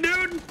fucking thing,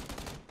 dude.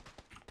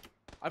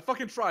 I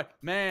fucking tried.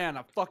 Man,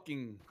 I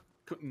fucking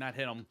couldn't not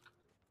hit him.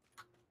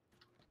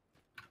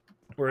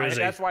 Where is he?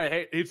 That's why I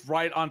hate. He's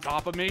right on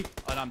top of me,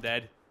 and I'm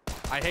dead.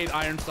 I hate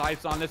iron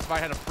sights on this. If I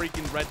had a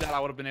freaking red dot, I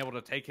would have been able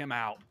to take him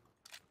out.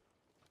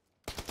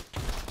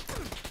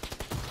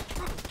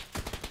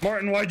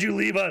 Martin, why'd you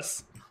leave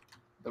us?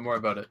 Don't worry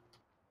about it.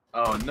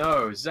 Oh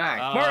no, Zach.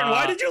 Martin,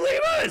 why did you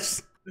leave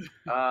us?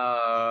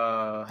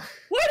 Uh.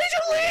 Why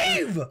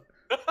did you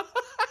leave?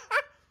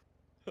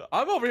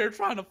 I'm over here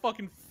trying to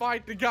fucking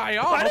fight the guy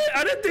off.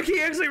 I didn't think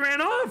he actually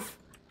ran off.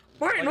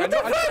 Martin, Like,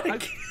 what the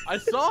fuck? I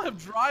saw him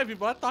driving,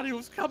 but I thought he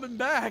was coming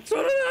back. So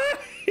did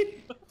I.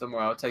 Don't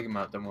worry, I'll take him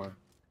out. Don't worry.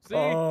 See?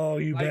 Oh,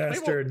 you Like, they won't-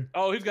 bastard.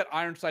 Oh, he's got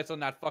iron sights on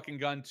that fucking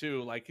gun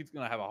too. Like he's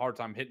gonna have a hard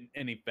time hitting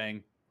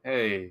anything.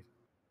 Hey,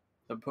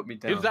 don't put me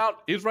down. He's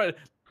out. He's right.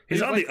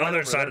 He's on like the right other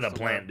over side of there the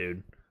somewhere. plant,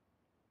 dude.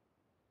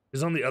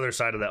 He's on the other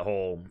side of that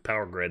whole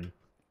power grid.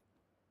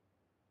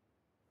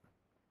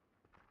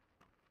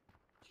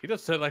 He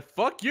just said like,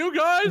 "Fuck you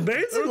guys."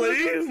 Basically,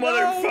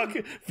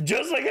 motherfucker,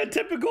 just like a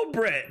typical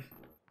Brit.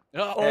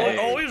 Hey.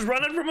 Always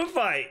running from a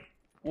fight.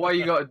 Why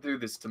you gotta do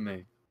this to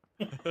me?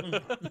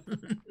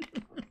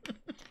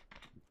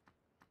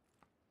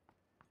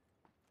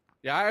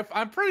 Yeah,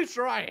 I'm pretty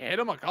sure I hit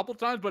him a couple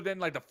times, but then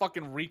like the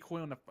fucking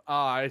recoil.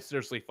 I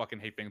seriously fucking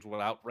hate things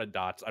without red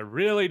dots. I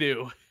really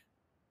do.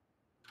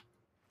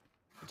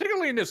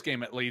 Particularly in this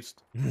game, at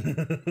least. He's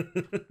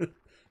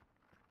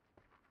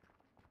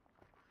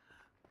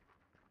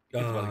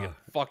about to get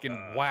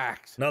fucking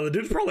whacked. No, the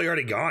dude's probably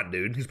already gone,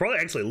 dude. He's probably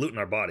actually looting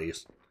our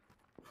bodies.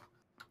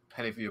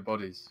 Penny for your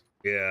bodies.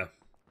 Yeah.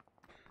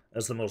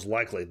 That's the most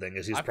likely thing,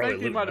 is he's I probably think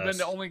he looting might have been us.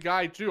 the only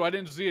guy too. I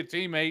didn't see a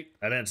teammate.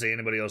 I didn't see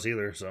anybody else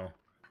either, so.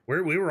 We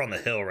were on the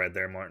hill right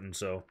there, Martin,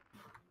 so.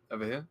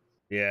 Over here?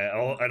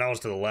 Yeah, and I was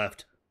to the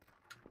left.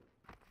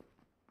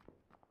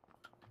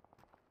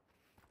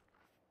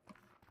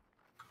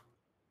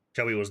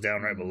 Shelby was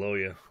down right below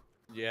you.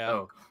 Yeah,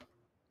 Oh.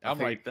 I'm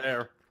think- right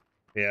there.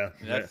 Yeah.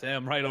 That's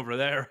him right over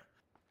there.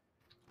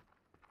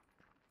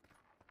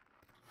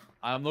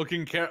 I'm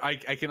looking I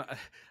can.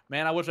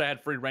 Man, I wish I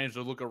had free range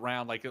to look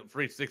around like at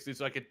 360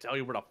 so I could tell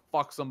you where the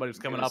fuck somebody's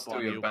I'm coming gonna up steal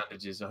on your you.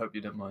 bandages. I hope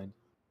you don't mind.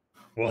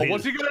 Well, Well,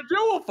 what's he gonna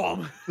do with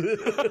them?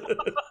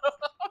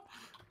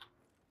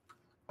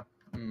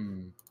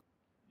 Hmm.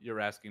 You're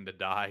asking to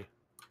die.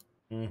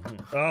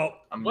 Mhm. Oh.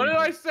 I'm What did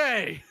I leaving.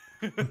 say?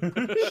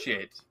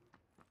 Shit.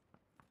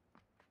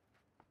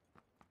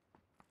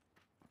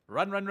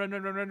 Run. Gotta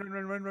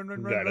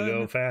Run.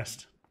 go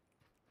fast.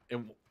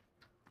 And,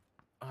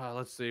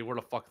 let's see, where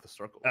the fuck the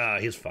circle?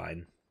 He's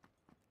fine.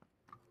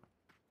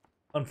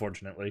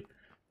 Unfortunately.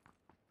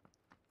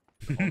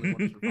 Only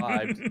one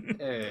survived.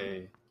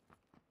 Hey.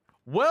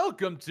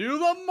 Welcome to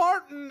the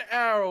Martin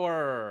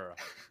Hour,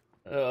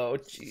 Oh,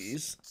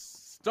 jeez.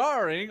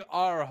 starring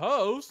our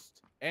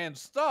host and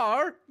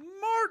star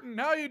Martin.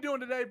 How you doing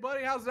today,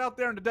 buddy? How's it out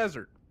there in the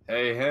desert?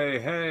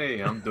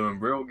 Hey. I'm doing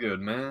real good,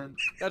 man.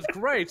 That's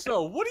great.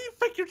 So, what do you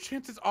think your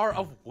chances are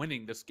of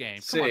winning this game?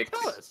 Come on, 6.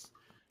 tell us.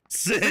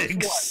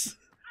 6.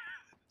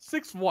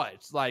 6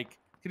 what? Like,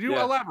 can you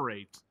Yeah.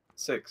 elaborate?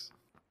 6.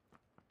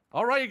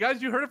 All right, you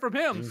guys, you heard it from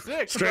him.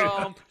 6.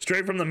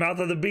 Straight from the mouth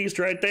of the beast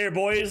right there,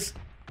 boys.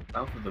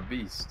 Mouth of the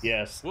beast.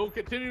 Yes. We'll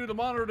continue to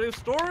monitor this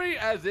story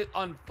as it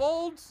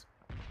unfolds.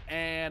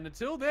 And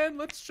until then,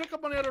 let's check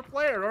up on the other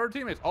player or our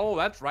teammates. Oh,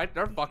 that's right,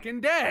 they're fucking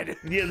dead.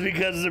 Yes,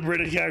 because the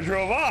British guy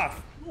drove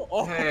off.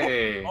 Oh,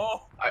 Hey,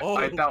 oh,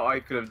 I doubt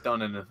I could have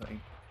done anything.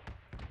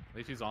 At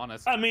least he's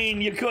honest. I mean,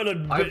 you could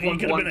have. I've You won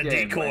could have one been a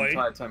game the decoy.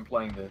 entire time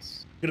playing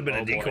this. Could have been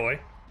Oh, a boy.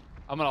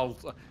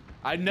 decoy.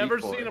 I've never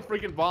Decoy. seen a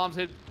freaking bombs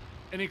hit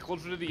any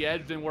closer to the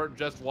edge than where it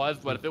just was,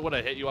 but if it would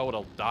have hit you, I would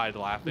have died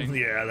laughing.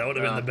 Yeah, that would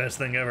have been the best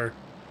thing ever.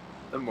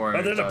 Don't worry.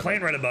 Oh, there's a about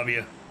plane it. right above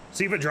you.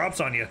 See if it drops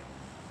on you.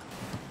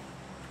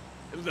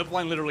 The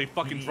plane literally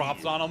fucking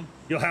drops on him.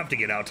 You'll have to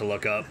get out to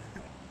look up.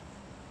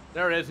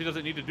 There it is. He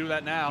doesn't need to do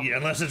that now. Yeah,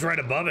 unless it's right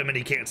above him and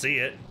he can't see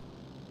it,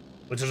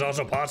 which is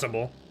also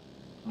possible.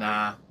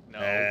 Nah. No.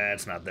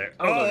 It's not there.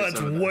 Oh, look, Oh, it's that's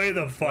over there. way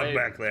the fuck Way-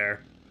 back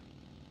there.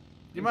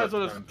 You might as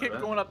well just keep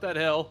going up that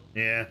hill.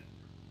 Yeah.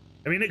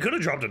 I mean, it could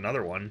have dropped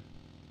another one.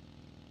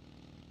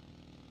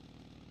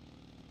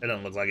 It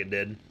doesn't look like it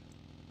did.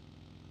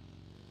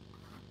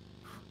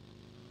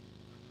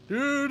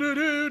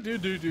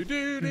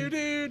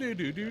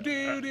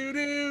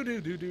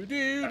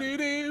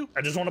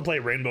 I just want to play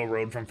Rainbow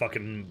Road from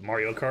fucking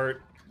Mario Kart.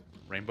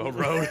 Rainbow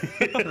Road.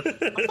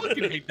 I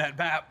fucking hate that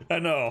map. I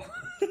know.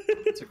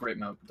 It's a great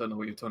map. Don't know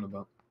what you're talking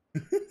about.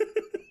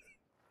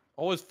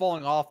 Always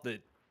falling off the.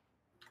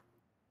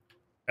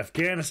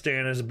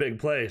 Afghanistan is a big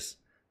place.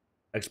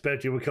 I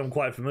expect you become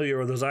quite familiar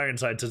with those iron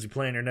sights as you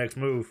plan your next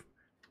move.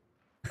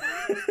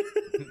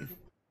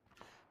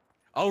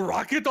 A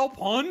rocket or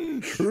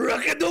punch.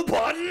 Rocket the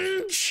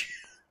punch!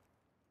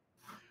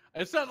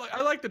 It's not like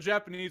I like the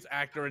Japanese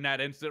actor in that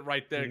instant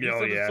right there. He Oh,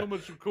 said yeah. it's so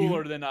much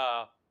cooler than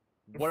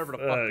whatever the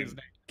fuck his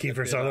name.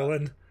 Kiefer is.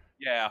 Sutherland.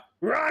 Yeah.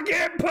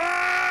 Rocket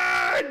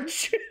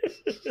punch!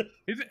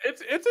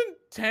 It's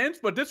intense,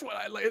 but this one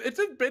it's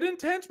a bit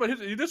intense. But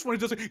this one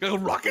is just like a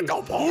rocket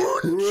or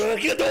punch.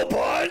 Rocket the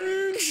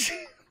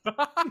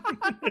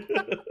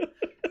punch!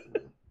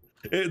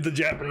 The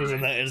Japanese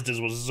in that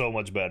instance was so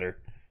much better.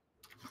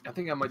 I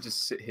think I might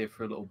just sit here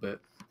for a little bit.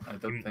 I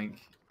don't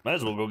think. Might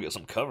as well go get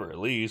some cover at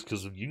least,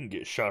 because you can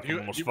get shot from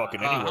almost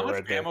fucking how anywhere much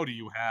right there. ammo do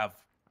you have?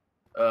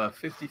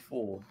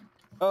 54.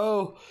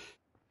 Oh,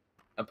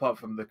 Apart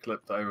from the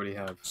clip that I already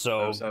have. I so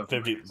also have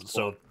 50. 54.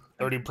 So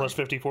 30 plus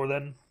 54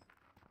 then.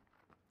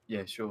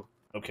 Yeah, sure.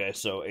 Okay,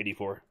 so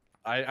 84.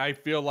 I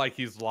feel like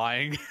he's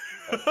lying.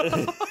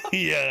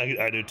 Yeah,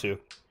 I do too.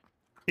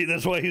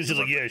 That's why he was just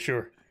like, yeah,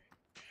 sure.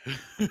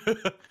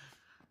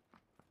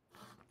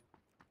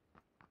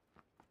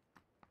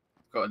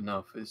 Got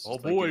enough. It's Oh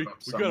just I boy, gave up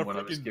we some got a when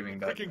I was giving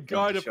that freaking gun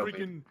guy to to Shelby.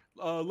 freaking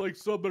like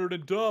sub better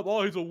than dub.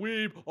 Oh, he's a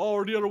weeb. Oh,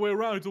 or the other way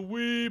around, he's a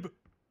weeb.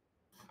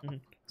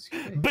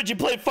 Excuse me. Bet you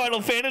play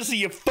Final Fantasy,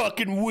 you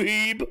fucking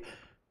weeb.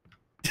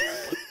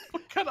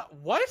 What kind of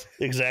what?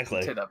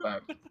 Exactly. Take that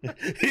back.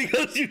 He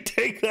goes, you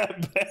take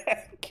that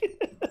back.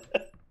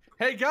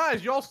 Hey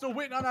guys, y'all still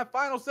waiting on that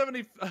final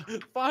 70,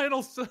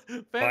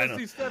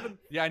 Fantasy 7?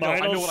 Yeah, I know. I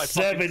know Final what I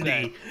fucking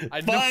 70. said. I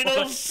know what I Final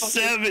fucking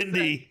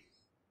 70.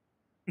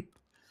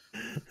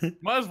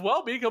 Might as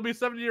well be. He'll be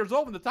 70 years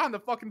old when the time the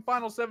fucking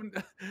final 7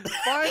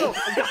 final.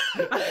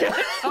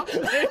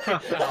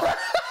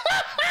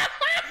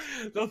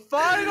 The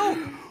final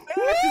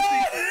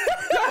fantasy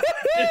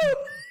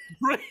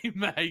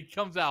remake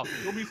comes out.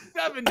 It'll be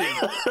 70.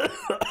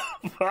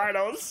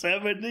 Final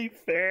 70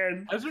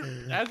 fan. As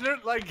there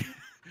like,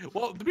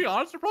 well, to be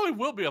honest, there probably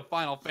will be a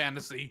Final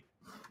Fantasy.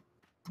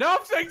 No,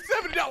 I'm saying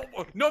 70.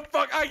 No,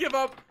 fuck. I give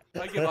up.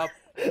 I give up.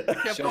 I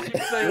can't fucking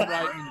say it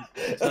right.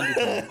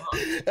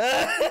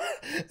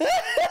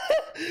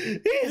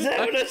 He's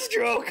having a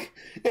stroke.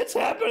 It's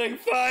happening.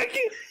 Fuck.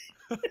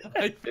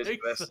 I It's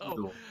think best to so.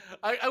 do.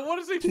 I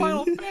want to say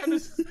Final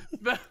Fantasy.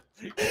 God damn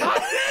it!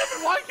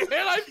 Why can't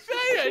I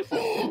say it?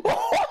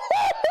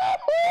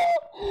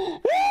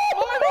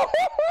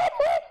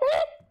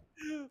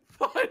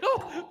 Final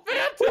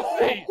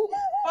Fantasy.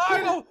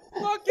 Final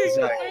fucking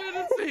Zach.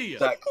 Fantasy.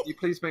 Zach, can you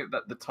please make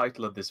that the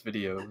title of this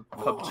video?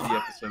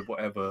 PUBG episode,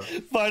 whatever.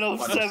 Final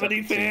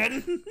 70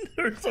 fan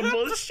or some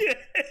bullshit.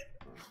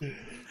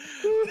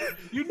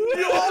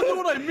 You all know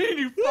what I mean,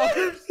 you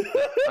fuckers.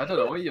 I don't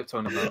know what you're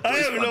talking about. I What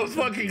is have no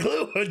Final fucking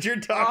clue what you're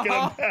talking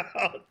Uh-huh.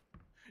 about.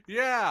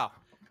 Yeah,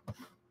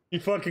 You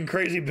fucking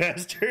crazy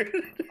bastard.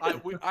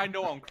 I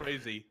know I'm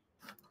crazy,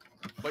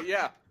 but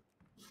yeah,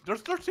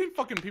 there's 13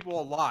 fucking people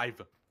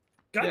alive.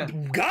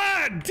 God,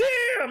 God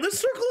damn! This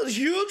circle is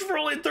huge for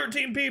only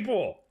 13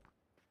 people.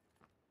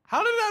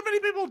 How did that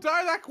many people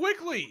die that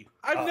quickly?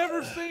 I've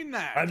never seen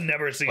that. I've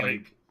never seen it.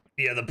 Plague.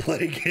 Yeah, the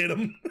plague hit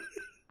him.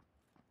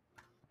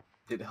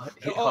 It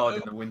hit hard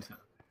in the winter.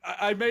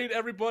 I made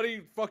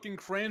everybody fucking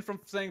cringe from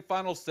saying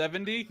Final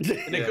 70, and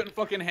they Yeah. couldn't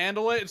fucking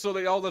handle it, so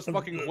they all just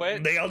fucking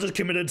quit. They all just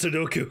committed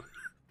Sudoku.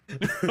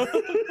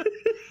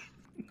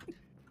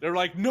 They're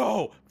like,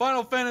 no,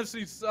 Final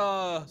Fantasy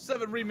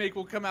 7 Remake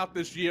will come out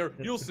this year.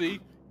 You'll see.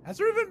 Has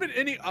there even been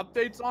any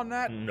updates on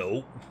that?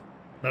 Nope.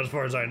 Not as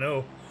far as I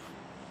know.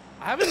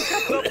 I haven't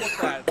kept up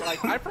with that.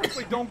 Like, I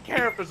frankly don't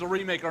care if it's a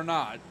remake or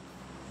not.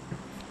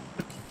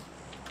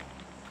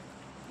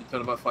 You're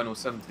talking about Final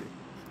 70.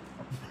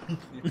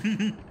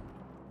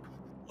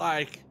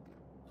 Like,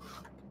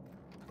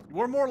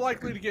 we're more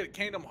likely to get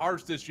Kingdom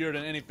Hearts this year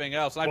than anything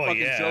else. I Well,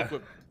 fucking yeah.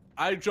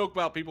 I joke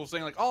about people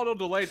saying like, "Oh, they'll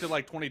delay it to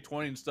like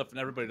 2020 and stuff," and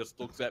everybody just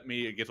looks at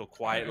me and gets all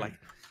quiet, like,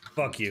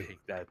 Fuck you.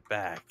 Take that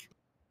back,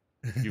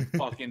 you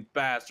fucking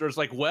bastards.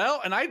 Like,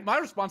 well, and my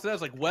response to that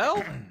is like,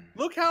 well,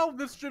 look how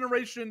this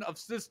generation of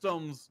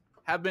systems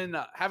have been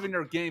having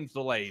their games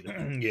delayed.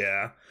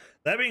 Yeah.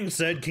 That being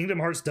said, Kingdom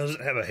Hearts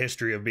doesn't have a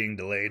history of being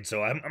delayed,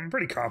 so I'm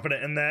pretty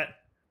confident in that.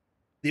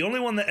 The only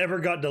one that ever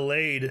got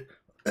delayed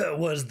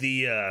was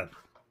the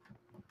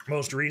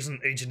most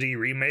recent HD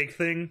remake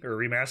thing, or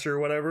remaster or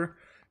whatever,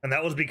 and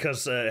that was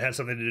because it had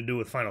something to do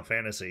with Final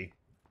Fantasy.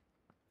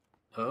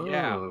 Oh.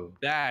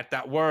 Yeah,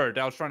 that word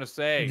I was trying to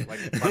say. Like,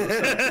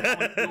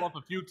 it blew up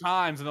a few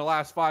times in the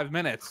last 5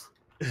 minutes.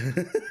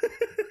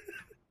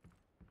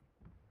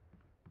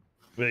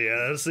 But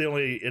yeah, that's the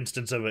only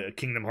instance of a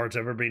Kingdom Hearts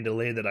ever being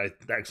delayed that I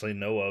actually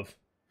know of.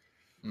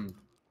 Mm.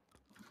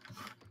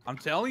 I'm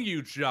telling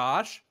you,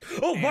 Josh.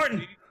 Oh, Anthony,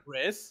 Martin!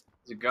 Chris.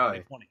 There's a guy.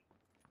 2020.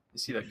 You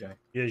see that guy?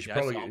 Yeah, you should Yeah,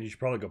 I saw him. you should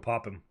probably go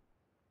pop him.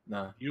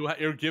 Nah.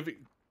 You're giving.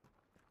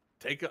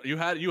 You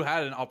had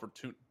an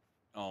opportunity.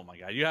 Oh my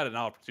god, you had an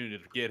opportunity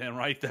to get him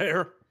right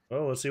there.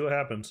 Well, let's see what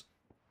happens.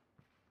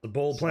 The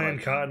bold plan,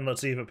 Sorry, Cotton.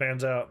 Let's see if it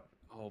pans out.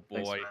 Oh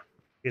Thanks, boy, man.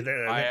 He's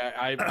there.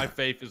 my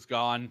faith is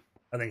gone.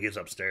 I think he's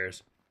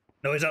upstairs.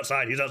 No, he's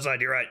outside. He's outside.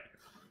 You're right.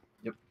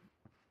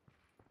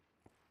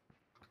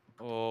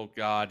 Oh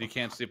god, you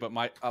can't see, but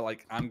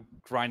I'm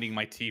grinding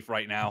my teeth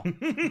right now.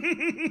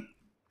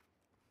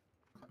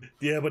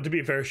 Yeah, but to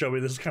be fair, Shelby,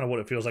 this is kind of what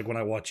it feels like when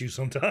I watch you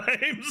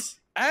sometimes.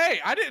 Hey,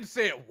 I didn't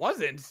say it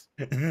wasn't.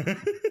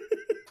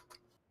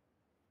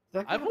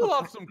 I pull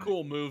off some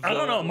cool moves. I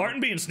don't know. though. Martin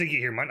being sneaky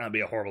here might not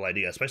be a horrible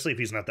idea, especially if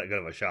he's not that good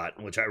of a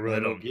shot, which I really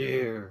Metal don't.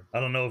 Gear. I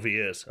don't know if he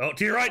is. Oh,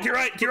 to your right, to your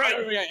right, to your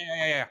Oh, right.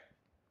 yeah.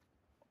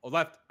 Oh,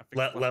 left. I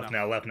think it's Left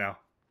now, left now.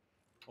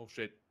 Oh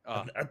shit.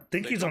 I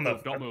think he's on the.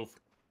 Don't move.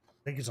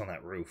 I think he's on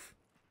that roof,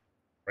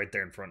 right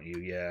there in front of you.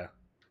 Yeah.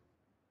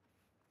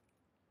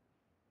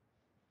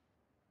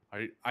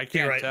 I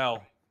can't right.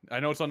 tell. I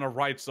know it's on the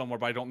right somewhere,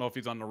 but I don't know if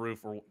he's on the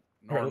roof or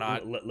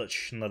not.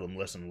 Let's let him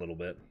listen a little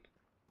bit.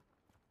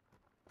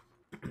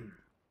 He's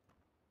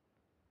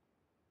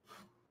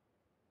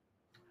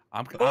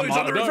on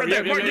the roof right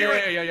there. Martin, you're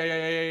right.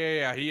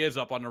 Yeah. He is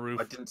up on the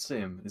roof. I didn't see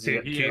him. Is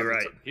To he? your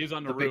right. He's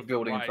on the The roof. big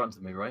building in right. front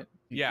of me, right?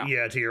 Yeah.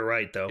 Yeah, to your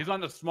right though. He's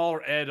on the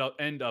smaller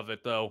end of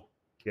it though.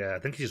 Yeah, I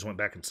think he just went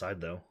back inside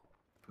though.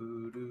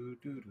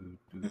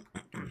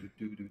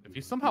 If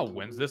he somehow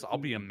wins this, I'll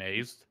be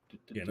amazed.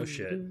 Yeah, no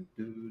shit. I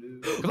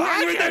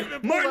Martin,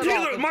 can't Martin, pull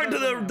it off.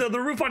 Martin to the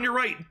roof on your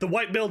right, the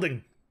white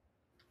building.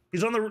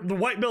 He's on the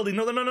white building.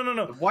 No.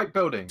 The white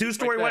building.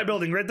 Two-story Right white there.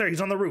 building right there.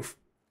 He's on the roof.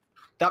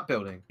 That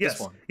building. Yes,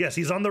 This one. yes,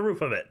 he's on the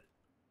roof of it.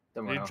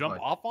 Don't Did worry, he I'll jump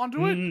hide. off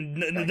onto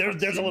it?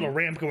 There's a little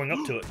ramp going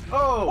up to it.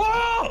 Oh!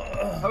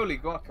 Whoa! Holy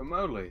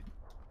guacamole.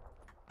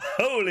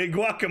 Holy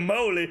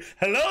guacamole!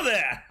 Hello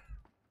there.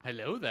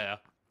 Hello there.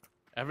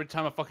 Every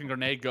time a fucking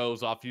grenade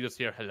goes off, you just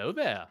hear "Hello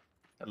there."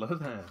 Hello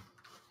there.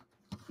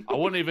 I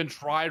wouldn't even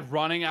try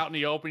running out in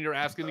the open. You're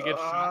asking to get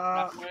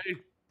shot that way.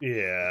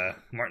 Yeah,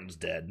 Martin's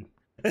dead.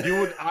 You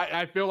would.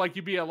 I feel like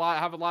you'd be have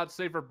a lot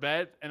safer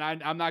bet, and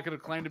I'm not going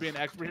to claim to be an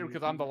expert here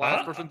because I'm the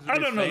last person to. I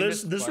don't know.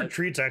 Famous, This but...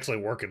 retreat's actually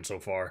working so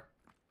far.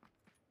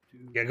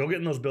 Yeah, go get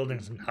in those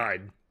buildings and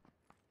hide.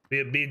 Be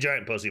a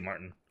giant pussy,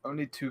 Martin.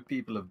 Only 2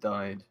 people have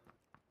died.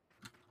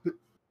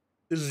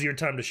 This is your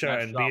time to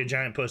shine. Be a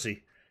giant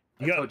pussy.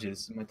 I told you,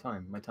 this is my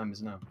time. My time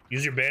is now.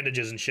 Use your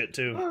bandages and shit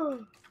too.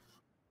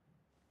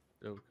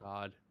 Oh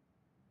God.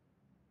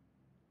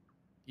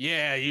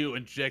 Yeah, you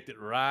inject it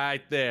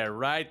right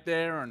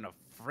there in the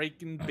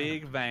freaking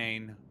big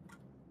vein.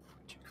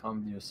 Would you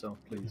calm yourself,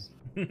 please?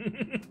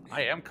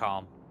 I am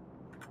calm.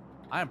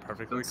 I am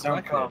perfectly Don't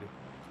sound collected. calm.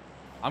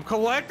 I'm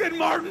collected,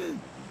 Martin.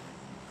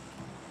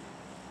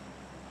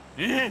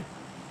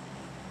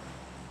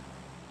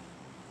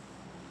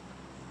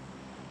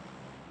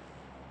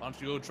 Why don't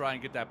you go try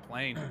and get that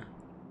plane?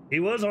 He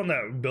was on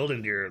that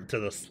building to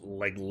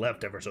the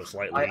left ever so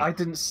slightly. I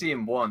didn't see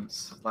him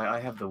once. Like, I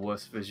have the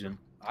worst vision.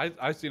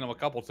 I've seen him a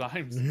couple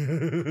times.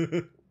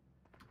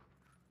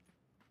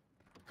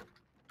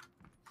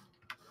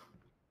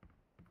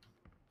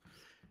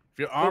 If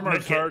your armor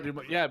is hurt,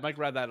 yeah, it might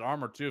grab that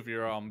armor too if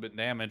you're a bit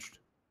damaged.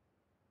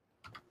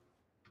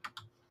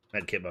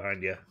 Med kit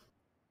behind you.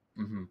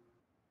 Mm-hmm.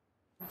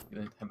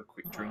 Gonna have a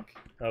quick drink.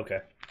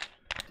 Okay.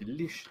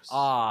 Delicious.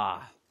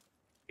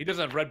 He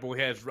doesn't have Red Bull.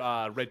 He has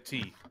red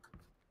tea.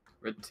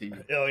 Red tea.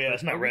 Oh yeah,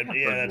 it's not Red. have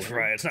Yeah, Red that's Bull.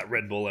 right. It's not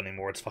Red Bull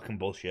anymore. It's fucking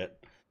bullshit.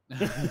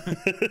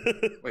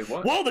 Wait,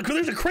 what? Whoa!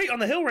 There's a crate on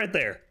the hill right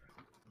there.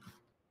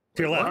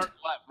 To your Wait, left.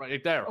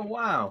 Right there. Oh,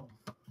 wow.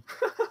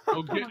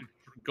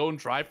 Go and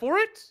try for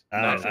it?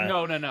 No.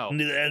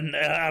 And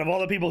out of all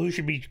the people who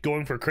should be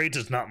going for crates,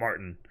 it's not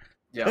Martin.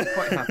 Yeah, I'm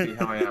quite happy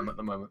how I am at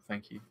the moment,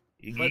 thank you.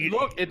 But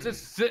look, it's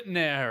just sitting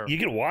there. You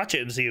can watch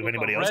it and see if With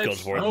anybody the else red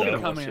goes for it, smoke though.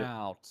 coming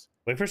out.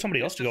 Wait for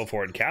somebody else to go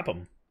for it and cap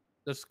them.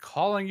 Just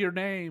calling your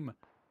name.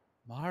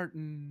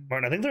 Martin.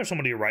 Martin, I think there's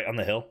somebody right on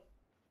the hill.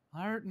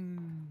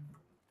 Martin.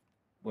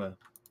 Where?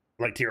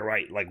 like to your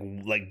right,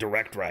 like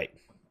direct right.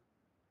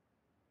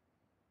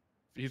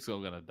 He's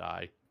still gonna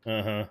die.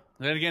 Uh-huh.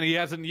 Then again, he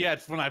hasn't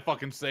yet when I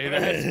fucking say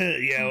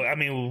that. Yeah, I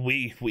mean,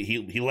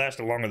 he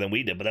lasted longer than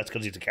we did, but that's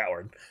because he's a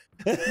coward.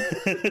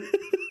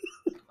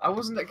 I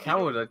wasn't a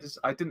coward.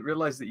 I didn't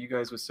realize that you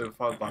guys were so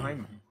far behind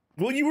me.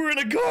 Well, you were in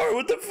a car.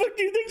 What the fuck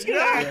do you think's gonna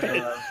happen?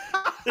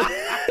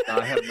 No,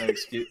 I have no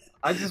excuse.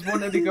 I just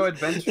wanted to go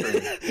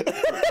adventuring.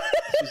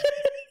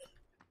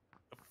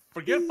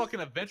 Forget fucking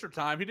adventure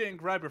time. He didn't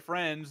grab your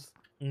friends.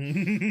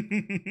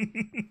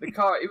 The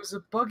car, it was a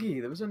buggy.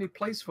 There was only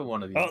place for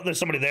one of you. Oh, there's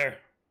somebody there.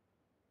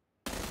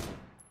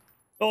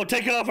 Oh,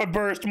 take off a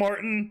burst,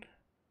 Martin.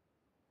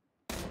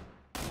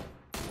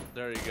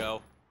 There you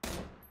go.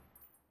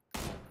 I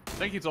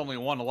think he's only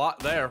won a lot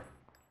there.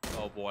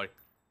 Oh boy.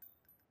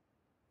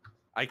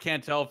 I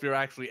can't tell if you're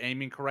actually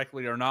aiming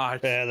correctly or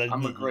not. Yeah,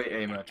 I'm a great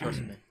aimer,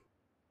 trust me.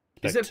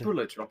 Is there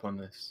bullet drop on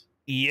this?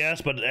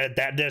 Yes, but at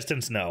that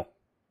distance, no.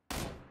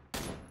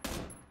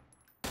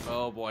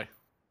 Oh boy.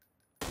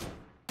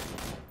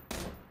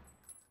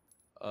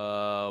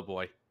 Oh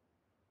boy.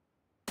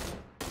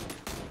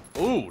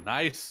 Ooh,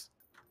 nice.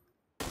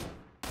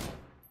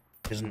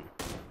 Isn't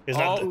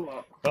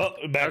Oh, oh,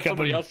 back there's up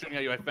somebody and, else shooting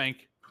at you, I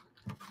think.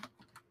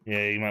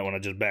 yeah, you might want to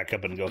just back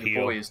up and go Hey,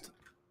 heal. boys,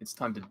 it's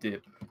time to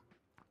dip.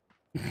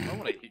 I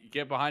want to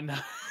get behind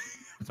that.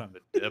 Time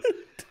to dip.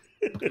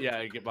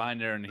 Yeah, get behind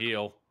there and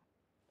heal.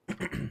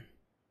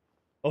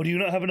 Oh, do you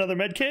not have another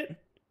med kit?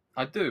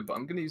 I do, but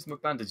I'm gonna use my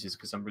bandages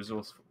because I'm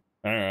resourceful.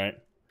 All right.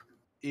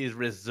 He's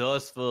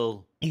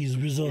resourceful. He's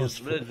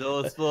resourceful.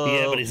 Resourceful.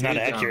 Yeah, but he's not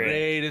He's accurate. The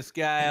greatest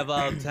guy of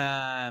all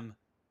time.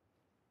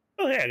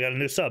 Oh, yeah, I got a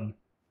new sub.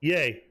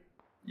 Yay.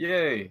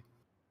 Yay!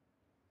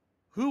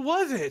 Who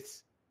was it?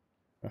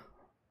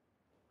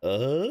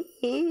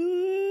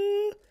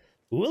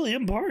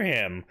 William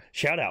Parham.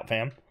 Shout out,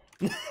 fam.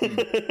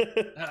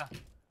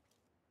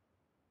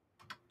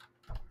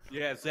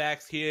 Yeah,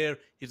 Zach's here.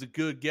 He's a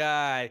good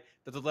guy.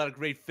 Does a lot of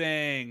great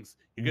things.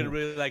 You're gonna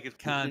really like his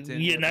content.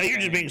 Yeah, now you're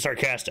just being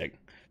sarcastic.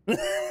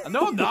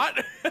 No, I'm not.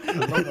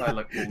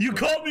 You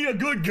called me a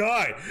good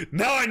guy.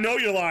 Now I know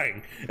you're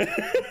lying.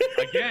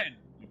 Again,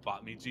 you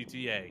bought me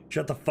GTA.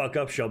 Shut the fuck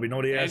up, Shelby.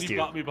 Nobody And asked you you.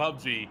 bought me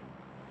PUBG.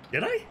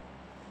 Did I?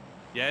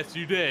 Yes,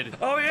 you did.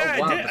 Oh yeah,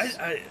 Oh, wow, I did. this-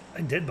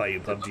 I did buy you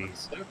PUBG.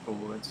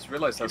 Circle. I just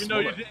realized how Even though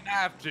small you it- didn't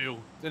have to.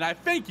 And I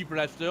thank you for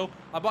that still.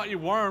 I bought you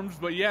worms,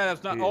 but yeah,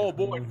 that's not. Yeah. Oh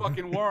boy,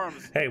 fucking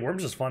worms. Hey,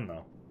 Worms is fun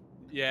though.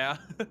 Yeah.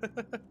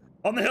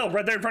 On the hill,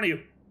 right there in front of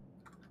you.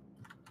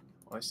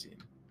 Oh, I see him.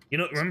 You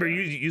know, remember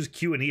you use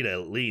Q and E to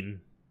lean.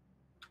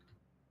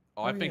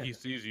 Oh, I Oh, think yeah. he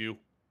sees you.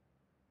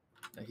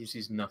 No, he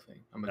sees nothing.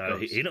 I'm a No,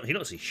 ghost. he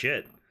don't see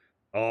shit.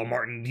 Oh,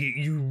 Martin,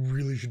 you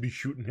really should be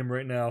shooting him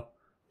right now.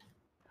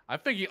 I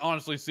think he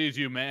honestly sees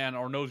you, man,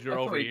 or knows you're I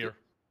thought over he here.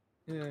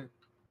 Yeah.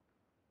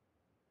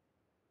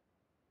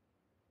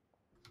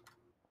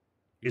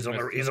 He's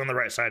on the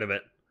right side of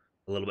it.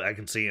 A little bit. I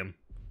can see him.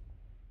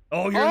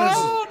 Oh, you're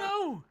Oh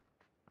no! in this.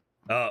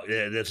 Oh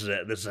yeah, this is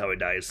it. This is how he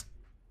dies.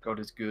 God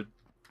is good.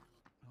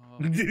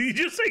 Oh. Did he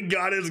just say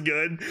God is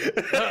good?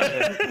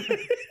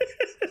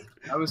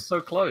 I was so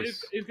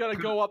close. He's got to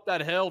go up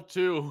that hill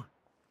too.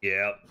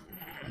 Yeah.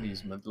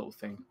 Use my little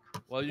thing.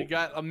 Well, you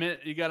got a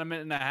minute. You got a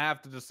minute and a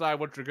half to decide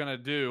what you're gonna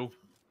do.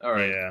 All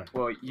right. Yeah.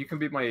 Well, you can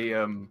be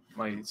my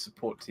my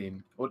support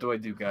team. What do I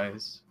do,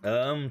 guys?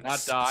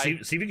 Not die.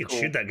 See if you can Cool.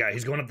 shoot that guy.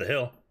 He's going up the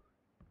hill.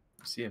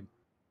 See him.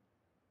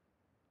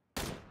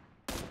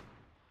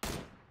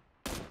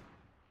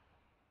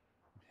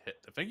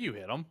 I think you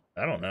hit him.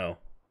 I don't know.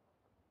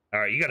 All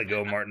right, you got to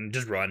go, Martin.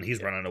 Just run.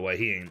 He's running away.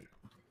 He ain't.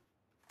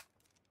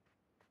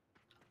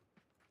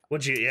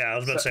 What you? Yeah, I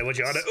was about to say what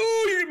you ought to.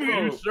 Ooh, you're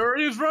Are you sure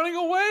he's running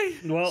away?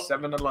 well.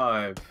 7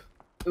 alive.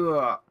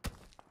 Ugh.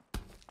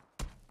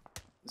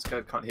 This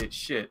guy can't hit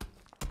shit.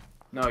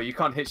 No, you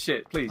can't hit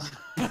shit, please.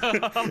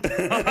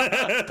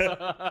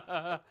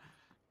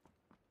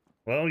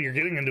 Well, you're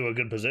getting into a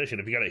good position.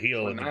 If you got to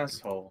heal, What an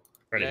asshole.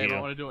 try to Yeah, you don't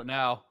heal. want to do it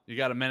now. You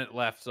got a minute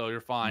left, so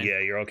you're fine. Yeah,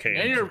 you're okay.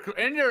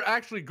 And you're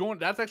actually going.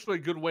 That's actually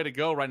a good way to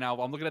go right now.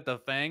 I'm looking at the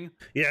thing.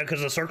 Yeah,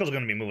 because the circle's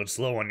going to be moving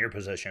slow on your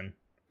position.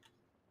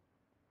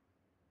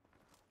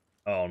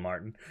 Oh,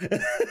 Martin.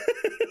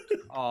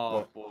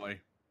 Oh boy.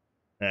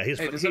 Yeah, he's.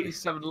 Hey, there's he- only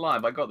 7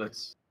 alive. I got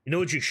this. you know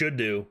what you should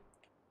do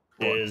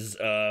What? is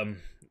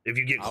if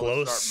you get I would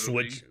close,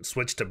 start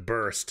switch to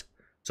burst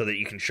so that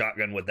you can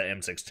shotgun with the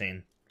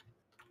M16.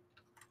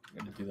 I'm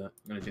gonna do that.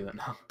 I'm gonna do that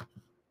now.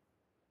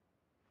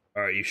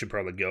 All right, you should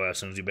probably go as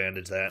soon as you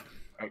bandage that.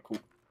 Alright, cool.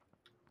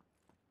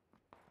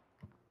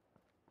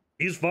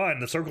 He's fine.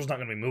 The circle's not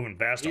going to be moving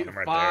fast on him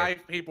right there.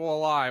 5 people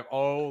alive.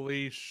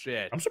 Holy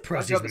shit. I'm I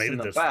surprised got he's this made in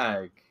it the this.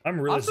 bag. I'm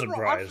really I'm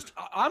surprised.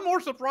 I'm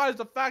more surprised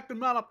the fact the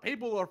amount of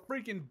people are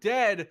freaking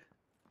dead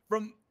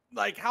from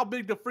like how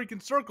big the freaking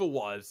circle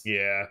was.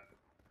 Yeah.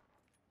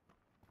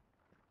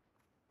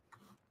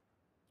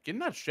 Get in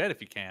that shed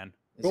if you can.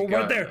 There's Oh, a guy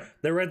right on there.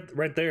 They're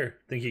right there.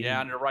 Think you Yeah,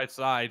 on can... your right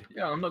side.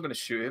 Yeah, I'm not gonna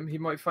shoot him. He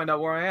might find out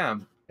where I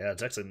am. Yeah,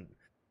 it's actually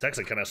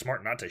kind of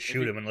smart not to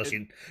shoot you- him unless if-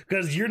 you,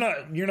 because you're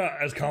not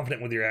as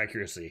confident with your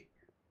accuracy.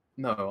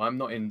 No, I'm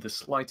not in the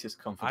slightest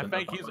I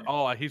confidence.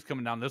 think he's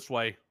coming down this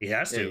way. He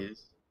has to.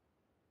 Is.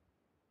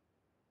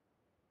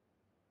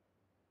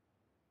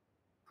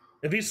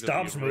 If he It's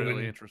gonna be stops moving,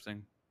 really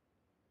interesting.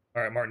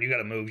 all right, Martin, you got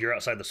to move. You're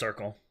outside the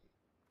circle.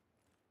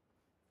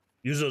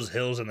 Use those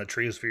hills and the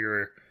trees for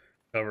your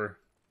cover.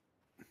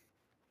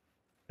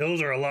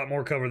 Hills are a lot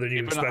more cover than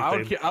you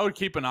expected. I would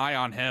keep an eye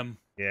on him.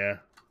 Yeah.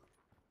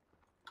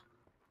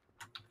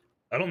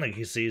 I don't think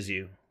he sees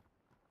you.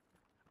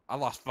 I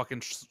lost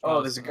fucking.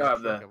 Oh, there's a guy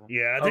up there.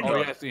 Yeah, I think. Oh,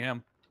 I yeah, I see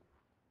him.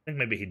 think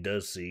maybe he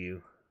does see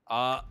you.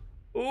 Uh,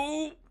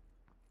 Oh,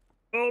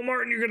 oh,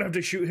 Martin, you're gonna have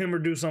to shoot him or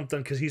do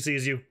something because he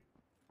sees you.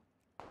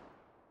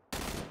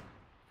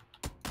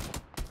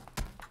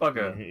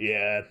 Bugger.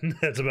 Yeah,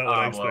 that's about what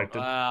I well. expected.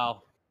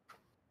 wow.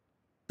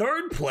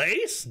 Third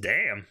place?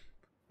 Damn.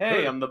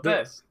 Hey, I'm the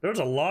best. There's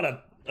a lot of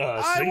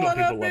I single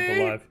wanna people left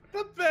be alive.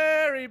 the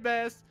very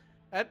best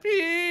at PU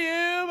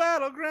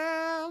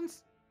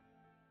Battlegrounds.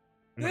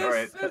 This All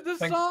right. is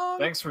the song.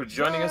 Thanks for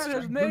joining us. that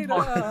is Good made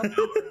luck. up.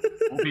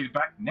 We'll be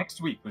back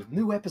next week with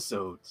new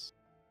episodes.